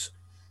gods,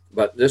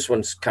 but this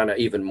one's kind of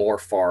even more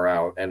far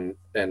out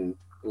and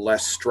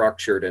less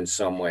structured in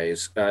some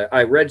ways.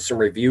 I read some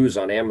reviews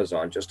on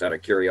Amazon just out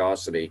of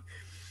curiosity,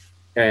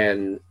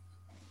 and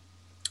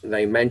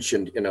they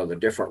mentioned, the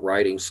different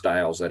writing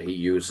styles that he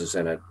uses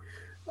in it.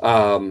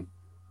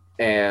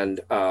 And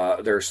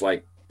there's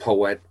like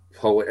poet,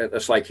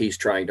 it's like he's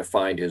trying to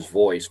find his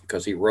voice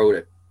because he wrote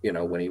it,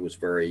 when he was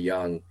very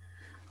young.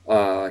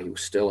 He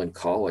was still in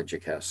college, I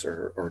guess,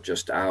 or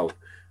just out.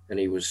 And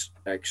he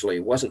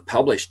wasn't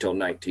published till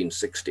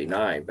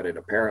 1969, but it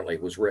apparently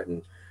was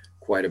written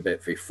quite a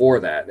bit before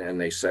that. And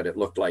they said it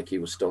looked like he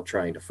was still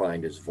trying to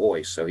find his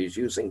voice. So he's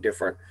using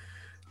different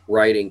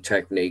writing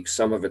techniques.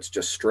 Some of it's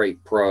just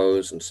straight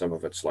prose, and some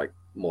of it's like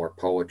more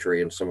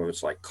poetry, and some of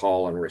it's like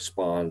call and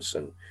response,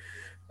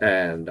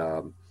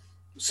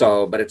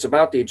 but it's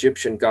about the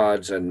Egyptian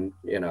gods, and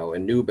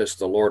Anubis,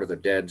 the Lord of the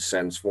Dead,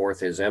 sends forth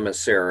his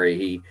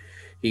emissary.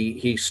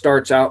 He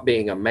starts out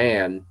being a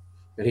man,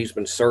 and he's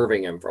been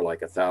serving him for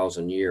like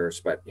 1,000 years,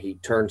 but he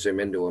turns him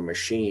into a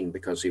machine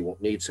because he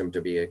needs him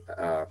to be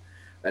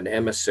an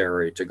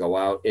emissary to go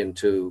out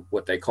into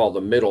what they call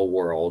the middle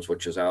worlds,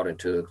 which is out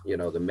into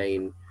the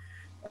main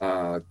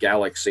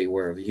galaxy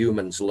where the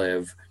humans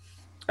live,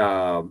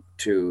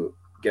 to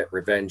get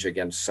revenge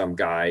against some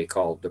guy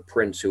called the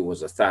Prince who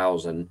was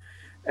 1,000.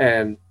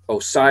 And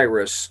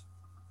Osiris,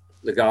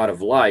 the god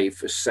of life,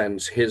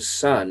 sends his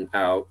son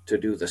out to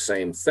do the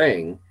same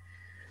thing.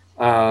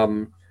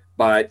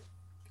 But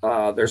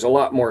there's a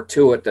lot more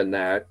to it than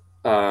that.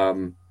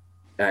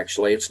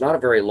 Actually, it's not a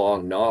very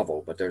long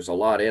novel, but there's a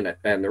lot in it.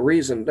 And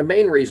the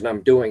main reason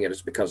I'm doing it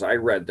is because I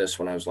read this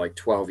when I was like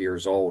 12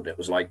 years old. It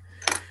was like,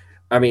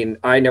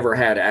 I never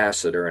had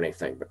acid or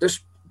anything, but this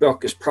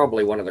book is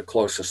probably one of the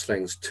closest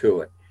things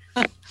to it.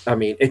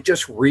 It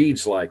just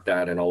reads like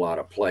that in a lot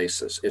of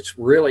places. It's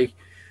really,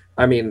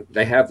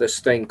 they have this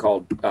thing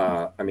called,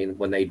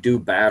 when they do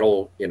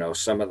battle,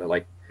 some of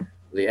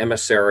the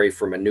emissary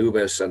from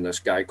Anubis and this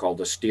guy called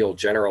the Steel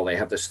General, they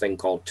have this thing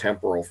called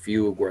temporal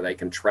fugue where they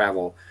can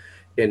travel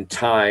in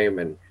time,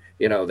 and,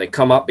 they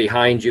come up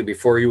behind you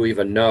before you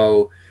even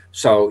know.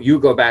 So you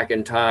go back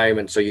in time,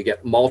 and so you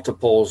get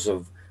multiples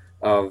of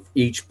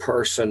each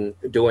person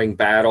doing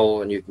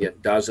battle, and you can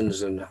get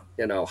dozens and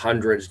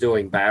hundreds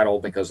doing battle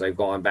because they've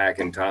gone back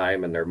in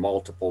time, and there are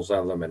multiples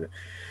of them, and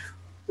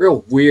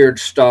real weird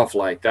stuff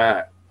like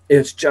that.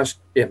 It's just,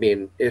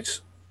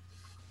 it's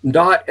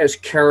not as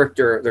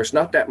there's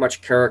not that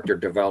much character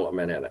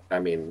development in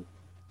it.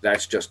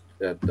 That's just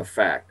the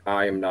fact.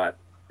 I am not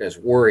as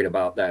worried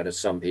about that as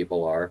some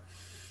people are.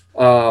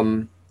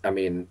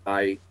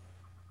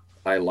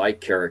 I like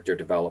character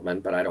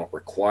development, but I don't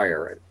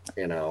require it,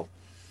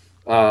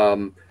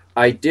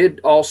 I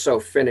did also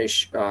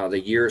finish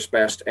the Year's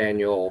Best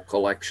Annual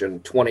Collection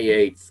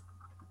 28th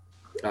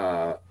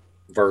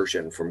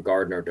version from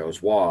Gardner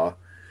Dozois,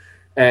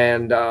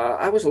 and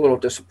I was a little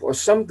disappointed.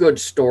 Some good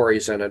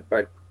stories in it,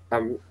 but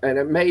and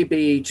it may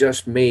be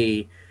just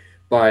me,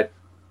 but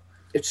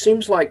it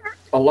seems like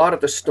a lot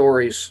of the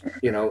stories,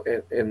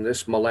 in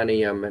this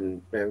millennium,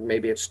 and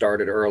maybe it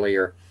started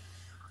earlier,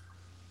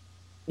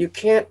 you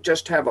can't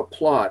just have a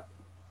plot.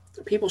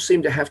 People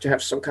seem to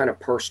have some kind of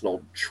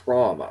personal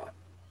trauma,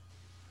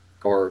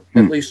 or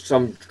at least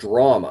some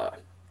drama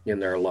in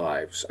their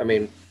lives.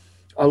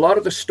 A lot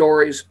of the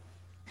stories,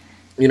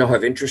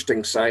 have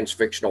interesting science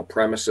fictional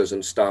premises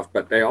and stuff,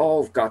 but they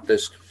all have got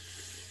this,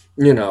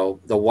 the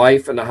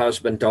wife and the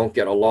husband don't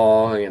get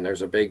along, and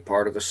there's a big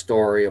part of the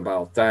story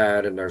about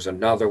that. And there's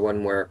another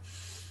one where,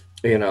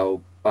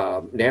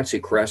 Nancy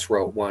Kress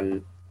wrote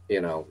one,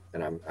 and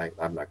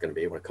I'm not going to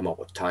be able to come up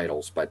with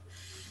titles, but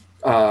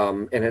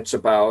And it's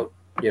about,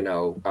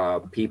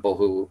 people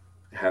who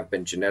have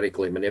been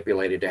genetically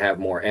manipulated to have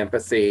more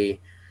empathy.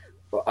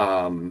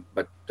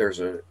 But there's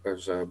a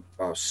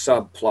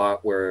subplot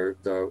where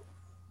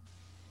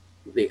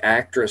the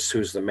actress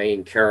who's the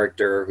main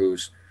character,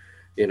 who's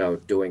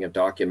doing a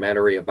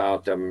documentary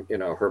about them,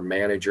 her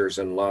manager's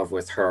in love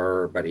with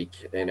her, but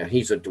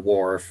he's a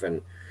dwarf,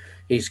 and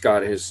his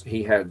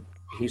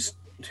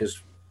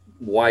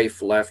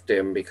wife left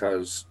him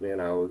because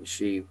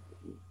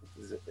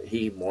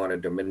he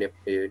wanted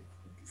to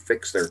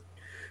fix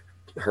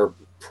her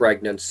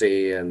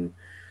pregnancy. And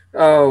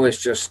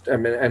it's just, I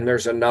mean, and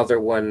there's another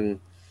one,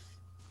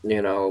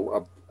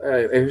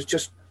 it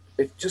just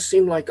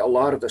seemed like a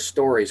lot of the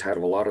stories had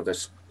a lot of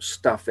this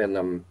stuff in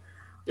them.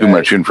 Too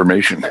much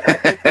information.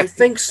 I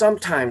think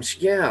sometimes,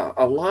 yeah,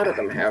 a lot of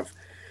them have,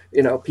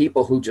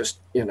 people who just,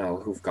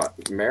 who've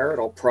got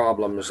marital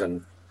problems,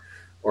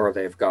 or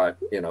they've got,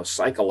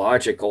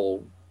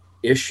 psychological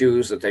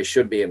issues that they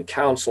should be in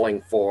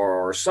counseling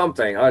for or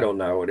something. I don't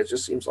know. It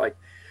just seems like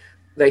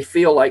they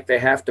feel like they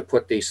have to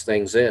put these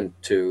things in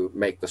to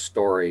make the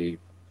story,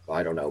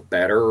 I don't know,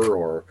 better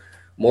or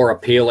more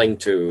appealing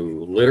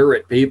to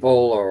literate people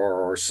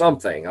or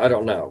something. I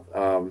don't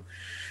know.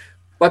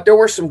 But there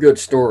were some good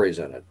stories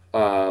in it.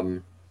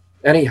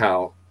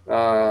 Anyhow,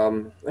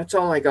 that's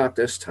all I got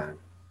this time.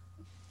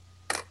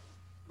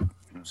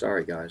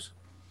 Sorry, guys.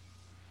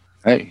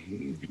 Hey,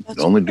 you can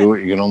only do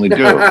what you can only do.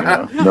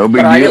 No big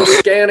But I deal. am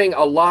scanning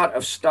a lot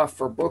of stuff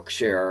for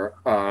Bookshare.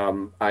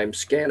 I'm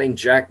scanning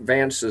Jack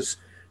Vance's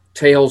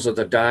Tales of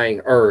the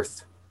Dying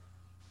Earth.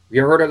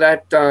 You heard of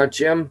that,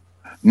 Jim?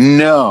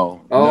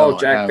 No. Oh, no,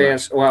 Jack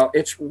Vance. Well,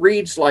 it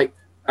reads like,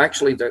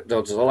 actually, the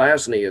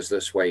Zelazny is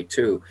this way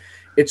too.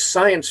 It's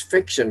science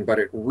fiction, but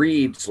it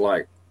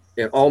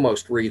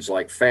almost reads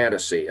like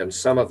fantasy, and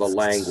some of the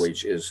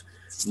language is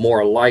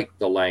more like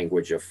the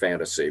language of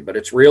fantasy, but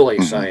it's really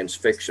science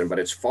fiction, but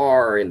it's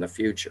far in the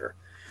future.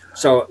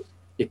 So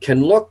it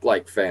can look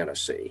like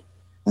fantasy,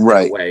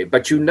 right? In a way,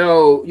 but you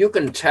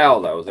can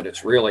tell though that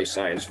it's really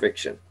science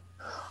fiction.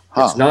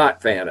 It's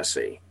not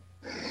fantasy.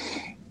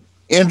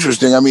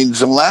 Interesting. I mean,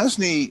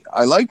 Zelazny,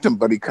 I liked him,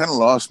 but he kind of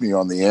lost me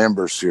on the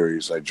Amber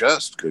series. I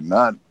just could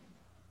not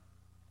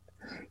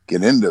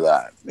get into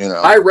that.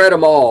 I read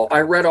them all. I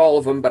read all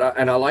of them, but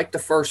I liked the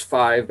first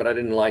 5, but I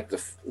didn't like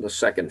the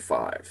second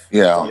 5.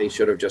 Yeah, he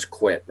should have just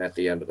quit at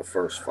the end of the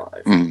first 5.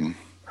 Mm-hmm.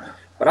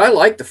 But I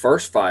liked the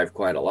first 5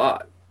 quite a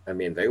lot. I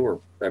mean, they were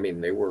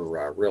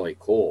really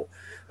cool.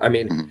 I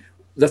mean,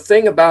 the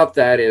thing about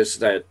that is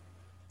that,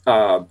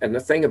 and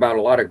the thing about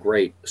a lot of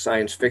great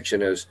science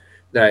fiction is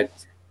that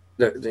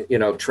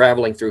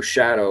traveling through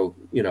shadow,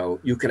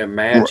 you can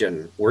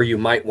imagine where you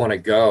might want to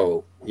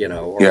go,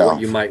 or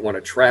what you might want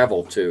to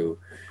travel to,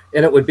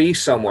 and it would be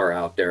somewhere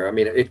out there. I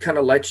mean, it kind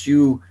of lets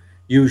you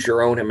use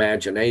your own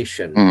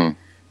imagination,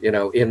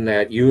 in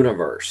that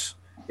universe,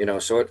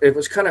 so it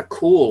was kind of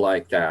cool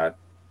like that.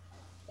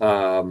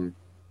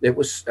 It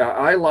was,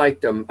 I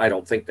liked them. I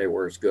don't think they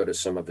were as good as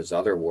some of his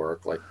other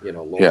work, like,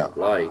 Lord of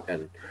Light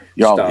and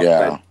stuff.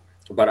 Yeah.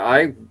 But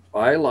I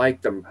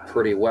liked them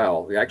pretty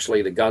well.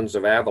 Actually, the Guns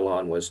of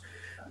Avalon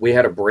we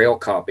had a Braille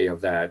copy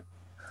of that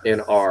in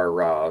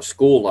our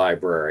school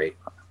library.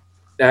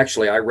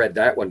 Actually, I read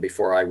that one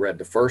before I read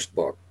the first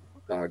book.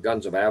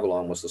 Guns of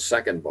Avalon was the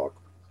second book.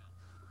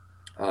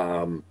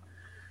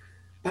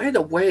 By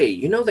the way,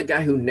 the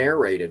guy who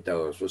narrated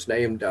those was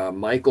named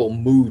Michael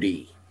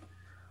Moody.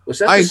 Was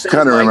that the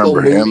same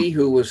Michael Moody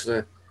who was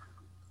I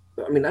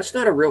mean, that's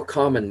not a real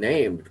common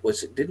name.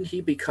 Didn't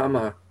he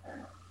become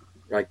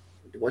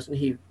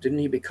didn't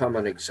he become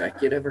an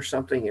executive or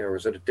something, or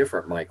was it a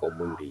different Michael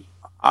Moody?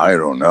 I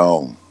don't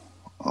know.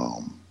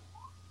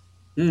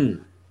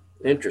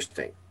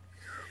 Interesting.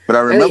 But I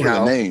remember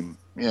the name.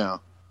 Yeah.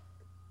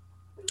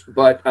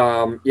 But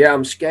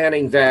I'm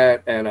scanning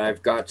that, and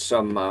I've got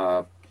some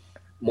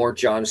more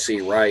John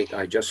C. Wright.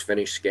 I just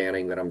finished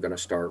scanning that I'm going to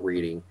start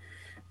reading.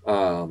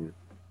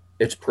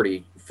 It's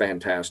pretty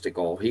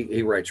fantastical.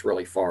 He writes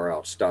really far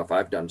out stuff.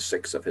 I've done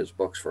 6 of his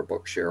books for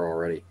Bookshare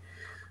already.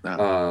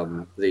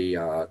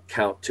 The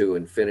Count to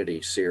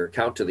Infinity series,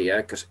 Count to the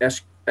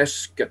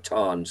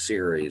Eschaton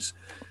series,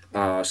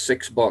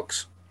 6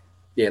 books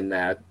in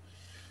that.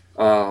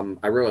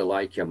 I really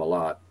like him a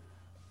lot.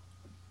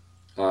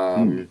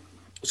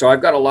 So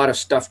I've got a lot of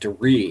stuff to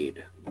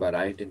read, but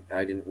I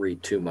didn't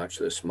read too much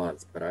this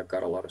month, but I've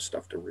got a lot of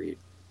stuff to read.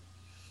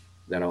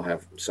 Then I'll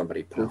have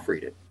somebody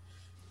proofread it.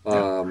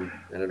 And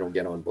it'll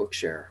get on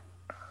Bookshare.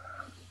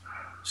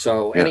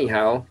 So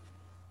anyhow,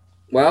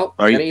 well,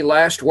 any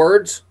last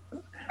words?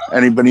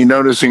 Anybody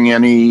noticing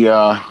any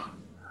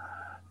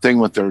thing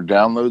with their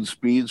download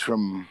speeds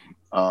from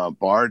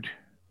Bard?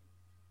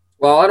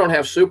 Well, I don't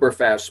have super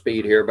fast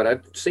speed here, but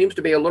it seems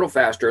to be a little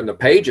faster, and the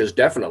pages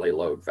definitely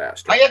load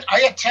faster.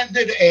 I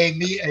attended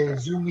a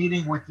Zoom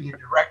meeting with the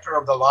director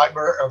of the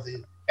library of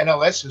the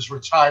NLS, who's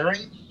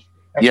retiring.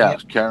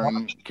 Yes,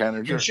 Karen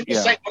Kaniger. She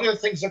was saying one of the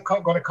things they're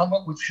going to come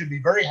up with should be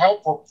very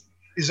helpful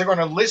is they're going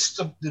to list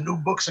the new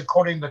books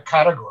according to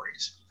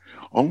categories.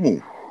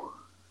 Oh.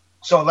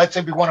 So let's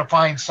say we want to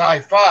find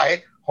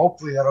sci-fi.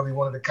 Hopefully that'll be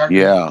one of the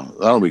categories. Yeah,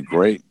 that'll be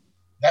great.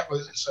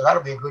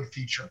 That'll be a good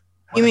feature.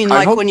 You mean I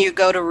like hope- when you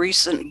go to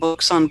recent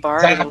books on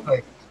Bard?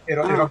 Exactly.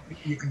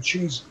 You can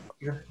choose.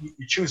 You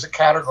choose a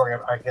category.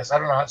 I guess I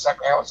don't know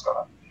exactly how it's going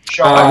to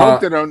show.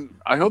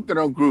 I hope they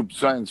don't group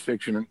science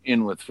fiction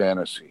in with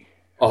fantasy.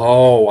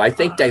 Oh, I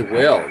think they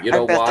will. You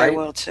know I bet why? they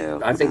will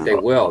too. I think they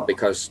will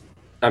because,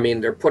 I mean,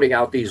 they're putting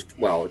out these.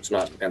 Well, it's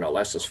not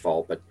NLS's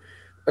fault, but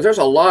there's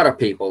a lot of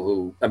people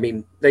who. I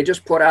mean, they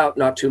just put out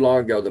not too long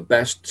ago the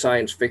best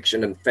science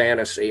fiction and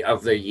fantasy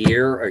of the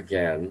year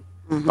again.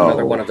 Mhm.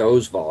 Another Oh. one of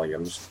those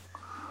volumes.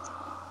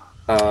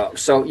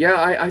 So yeah,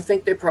 I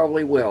think they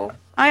probably will.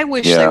 I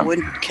wish Yeah. they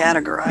wouldn't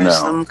categorize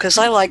No. them because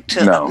I like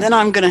to. No. Then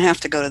I'm going to have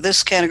to go to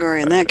this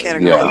category and that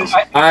category. Yeah.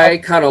 I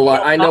kind of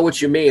like. I know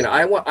what you mean.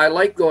 I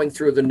like going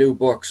through the new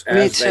books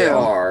Me as they too.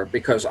 are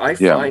because I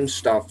Yeah. find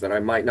stuff that I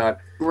might not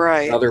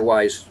Right.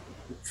 otherwise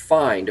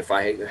find if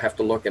I have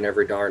to look in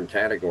every darn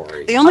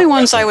category. The only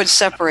ones I would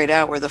separate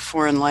out were the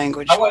foreign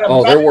language. I would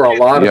Oh, there were a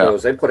lot of Yeah.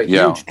 those. They put a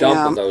Yeah. huge dump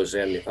Yeah. of those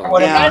in. I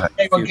would Yeah. imagine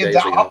they a would few give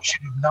days the ago.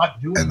 option of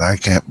not doing And that. I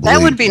can't believe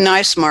That would be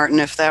nice, Martin,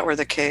 if that were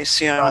the case.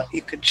 Yeah, Right.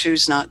 you could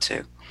choose not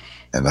to.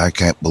 And I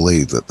can't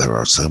believe that there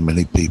are so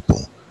many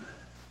people,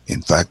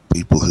 in fact,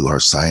 people who are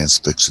science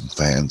fiction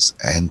fans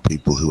and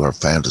people who are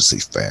fantasy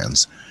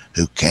fans,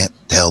 who can't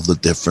tell the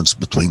difference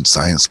between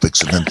science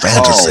fiction and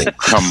fantasy. Oh,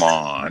 come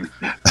on.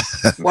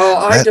 Well,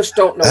 I That- just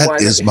don't know why.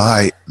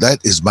 That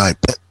is my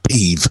pet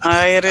peeve.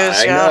 It is.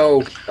 I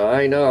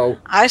Yeah. know.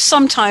 I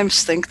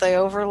sometimes think they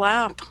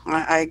overlap.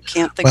 I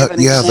can't think Well, of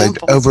an yeah,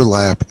 example. they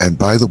overlap. And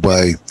by the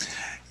way,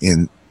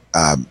 in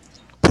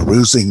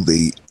perusing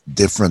the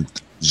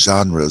different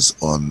genres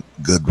on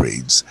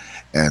Goodreads,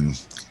 and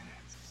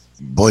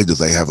boy, do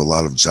they have a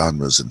lot of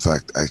genres. In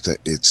fact, I think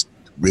it's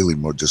really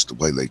more just the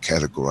way they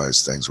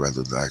categorize things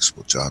rather than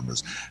actual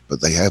genres.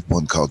 But they have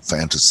one called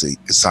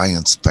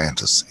science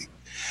fantasy.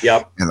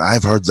 Yep. And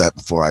I've heard that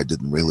before. I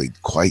didn't really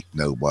quite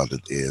know what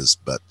it is,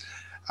 but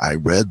I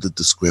read the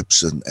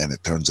description, and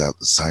it turns out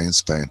the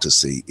science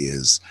fantasy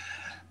is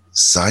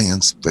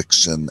science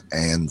fiction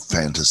and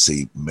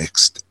fantasy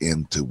mixed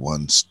into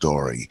one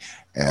story.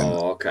 And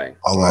Oh, okay.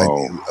 all I Oh.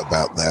 knew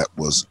about that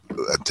was,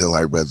 until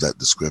I read that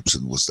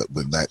description, was that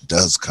when that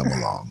does come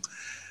along,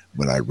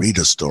 when I read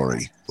a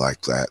story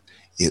like that,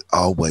 it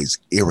always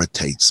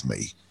irritates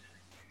me.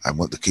 I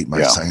want to keep my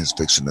Yeah. science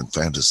fiction and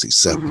fantasy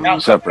separate. Mhm. Now,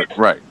 Separate,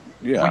 right.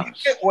 Yeah.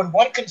 Would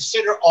one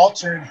consider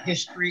alternate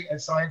history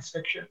as science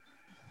fiction?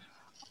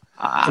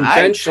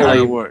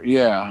 Conventionally-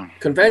 yeah.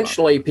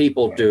 Conventionally,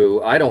 people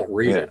do. I don't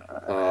read it.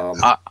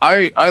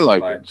 I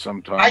like Right. it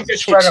sometimes. I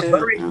just Me read a too,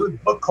 very yeah.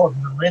 good book called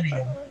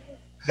Millennium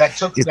that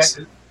It's-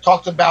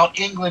 talked about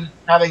England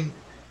having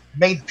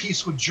made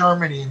peace with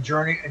Germany and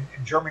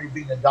Germany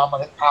being the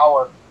dominant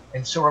power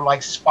and sort of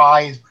like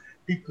spies,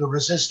 people, the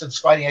resistance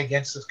fighting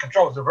against this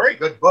control. It's a very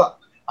good book.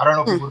 I don't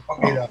know if you would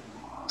want me to.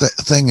 The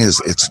thing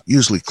is, it's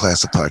usually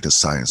classified as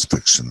science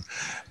fiction,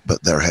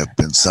 but there have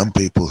been some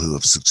people who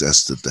have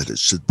suggested that it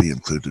should be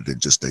included in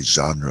just a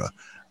genre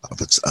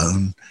of its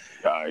own.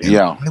 And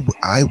Yeah.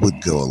 I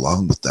would go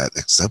along with that,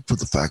 except for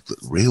the fact that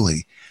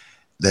really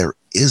there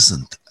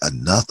isn't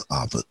enough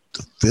of it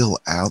to fill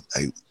out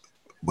a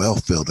well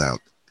filled out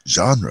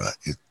genre.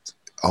 It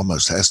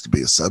almost has to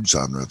be a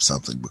subgenre of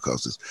something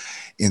because it's,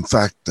 in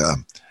fact,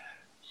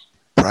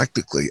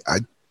 practically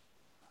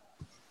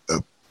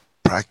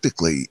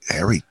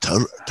Harry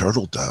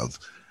Turtledove.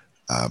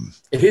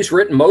 He's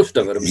written most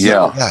of it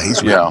himself. Yeah,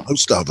 he's Yeah. written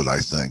most of it, I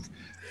think.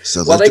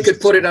 So Well, that they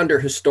could put it under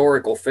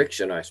historical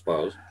fiction, I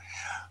suppose.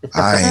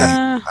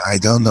 I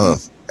don't know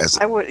if as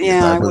I would. if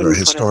Yeah, I I were wouldn't a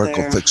historical put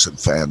it there. fiction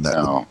fan, that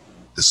would No.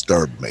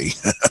 disturb me.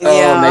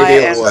 Yeah,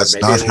 maybe I, it would. That's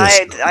Maybe not it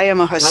would. his- I am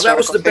a Well, historical that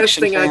was the best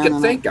fiction thing I fan, could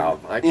and think of.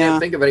 I Yeah.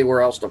 can't think of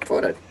anywhere else to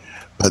put it.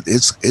 But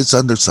it's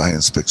under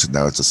science fiction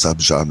now. It's a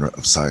subgenre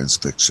of science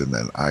fiction,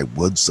 and I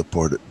would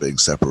support it being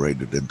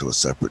separated into a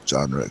separate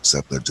genre,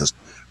 except there just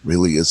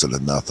really isn't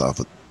enough of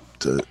it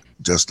to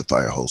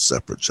justify a whole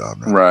separate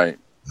genre. Right.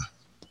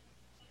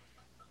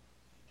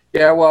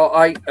 Yeah, well,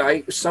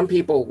 I some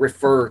people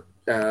refer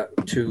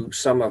to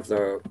some of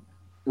the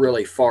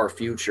really far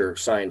future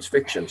science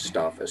fiction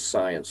stuff as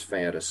science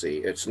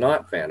fantasy. It's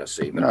not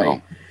fantasy, but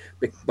No.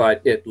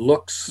 but it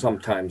looks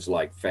sometimes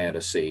like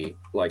fantasy,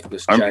 like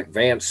this I'm- Jack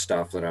Vance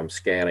stuff that I'm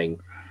scanning.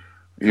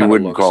 You kinda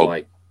wouldn't looks call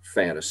like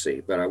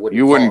fantasy, but I wouldn't.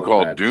 you wouldn't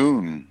call it call that.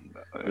 Dune,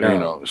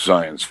 No.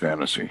 science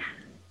fantasy.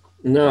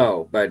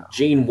 No, but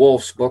Gene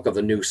Wolfe's Book of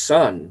the New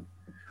Sun,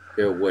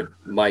 it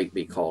might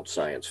be called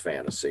science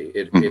fantasy.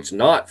 Hmm. It's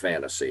not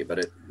fantasy,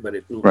 but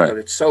Right.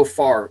 it's so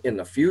far in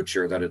the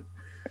future that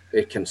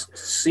it can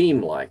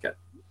seem like it.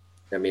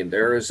 I mean,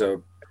 there is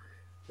and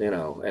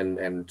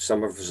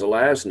some of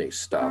Zelazny's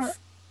stuff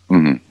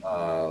Mhm.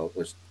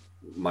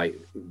 might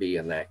be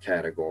in that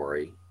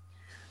category.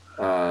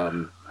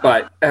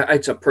 But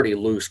it's a pretty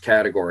loose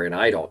category, and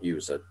I don't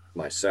use it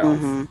myself.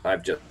 Mhm.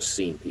 I've just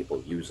seen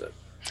people use it.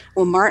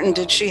 Well, Martin,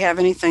 did she have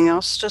anything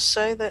else to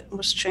say that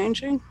was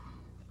changing?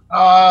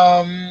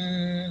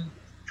 Trying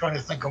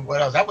to think of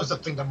what else. That was the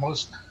thing that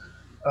most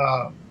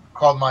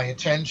called my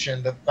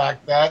attention. The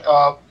fact that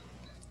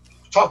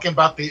talking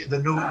about the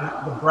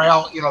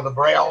Braille, the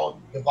Braille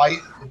device,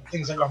 the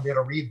things that are going to be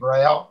able to read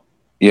Braille.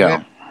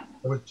 Yeah.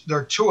 There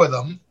are two of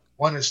them.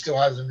 One that still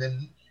hasn't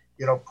been,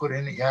 put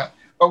in yet.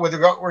 But with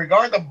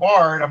regard to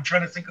Bard, I'm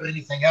trying to think of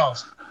anything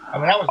else. I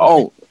mean, that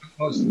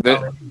was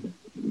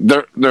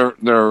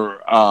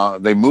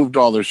they moved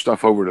all their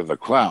stuff over to the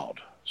cloud,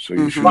 so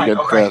you should get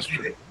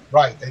faster.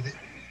 Right.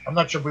 I'm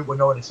not sure we would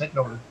know any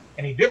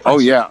difference. Oh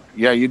yeah,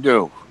 you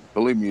do.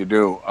 Believe me, you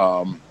do.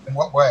 In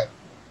what way?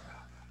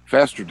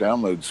 Faster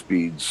download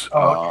speeds.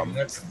 I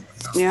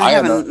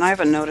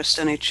haven't noticed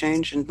any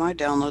change in my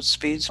download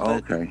speeds,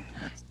 but okay.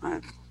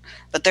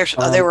 But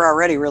they were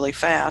already really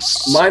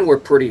fast. Mine were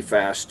pretty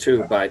fast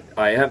too, but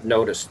I have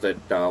noticed that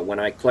when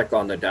I click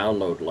on the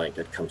download link,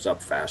 it comes up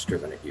faster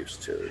than it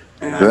used to.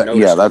 And I've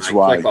noticed that's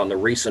when I why. click on the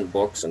recent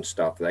books and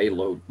stuff, they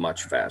load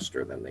much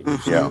faster than they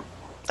used to. Yeah,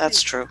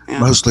 that's true. Yeah.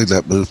 Mostly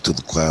that move to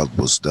the cloud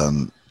was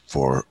done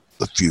for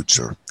the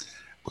future,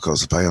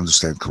 because if I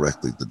understand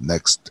correctly, the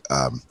next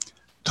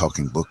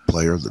Talking Book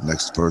Player, the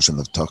next version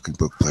of Talking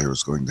Book Player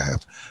is going to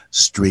have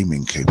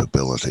streaming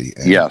capability.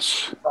 And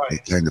yes.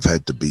 it kind of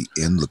had to be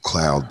in the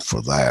cloud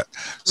for that.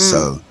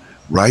 So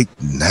right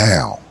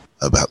now,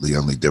 about the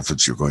only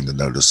difference you're going to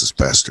notice is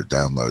faster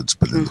downloads,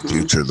 but in the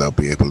future, they'll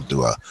be able to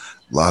do a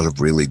lot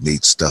of really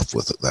neat stuff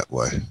with it that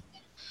way.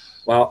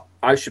 Well,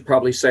 I should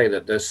probably say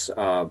that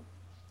the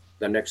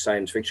next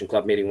Science Fiction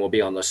Club meeting will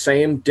be on the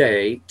same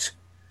date,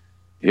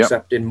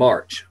 except in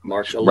March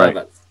 11th.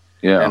 Right.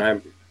 Yeah. And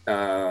I'm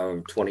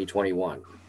 2021.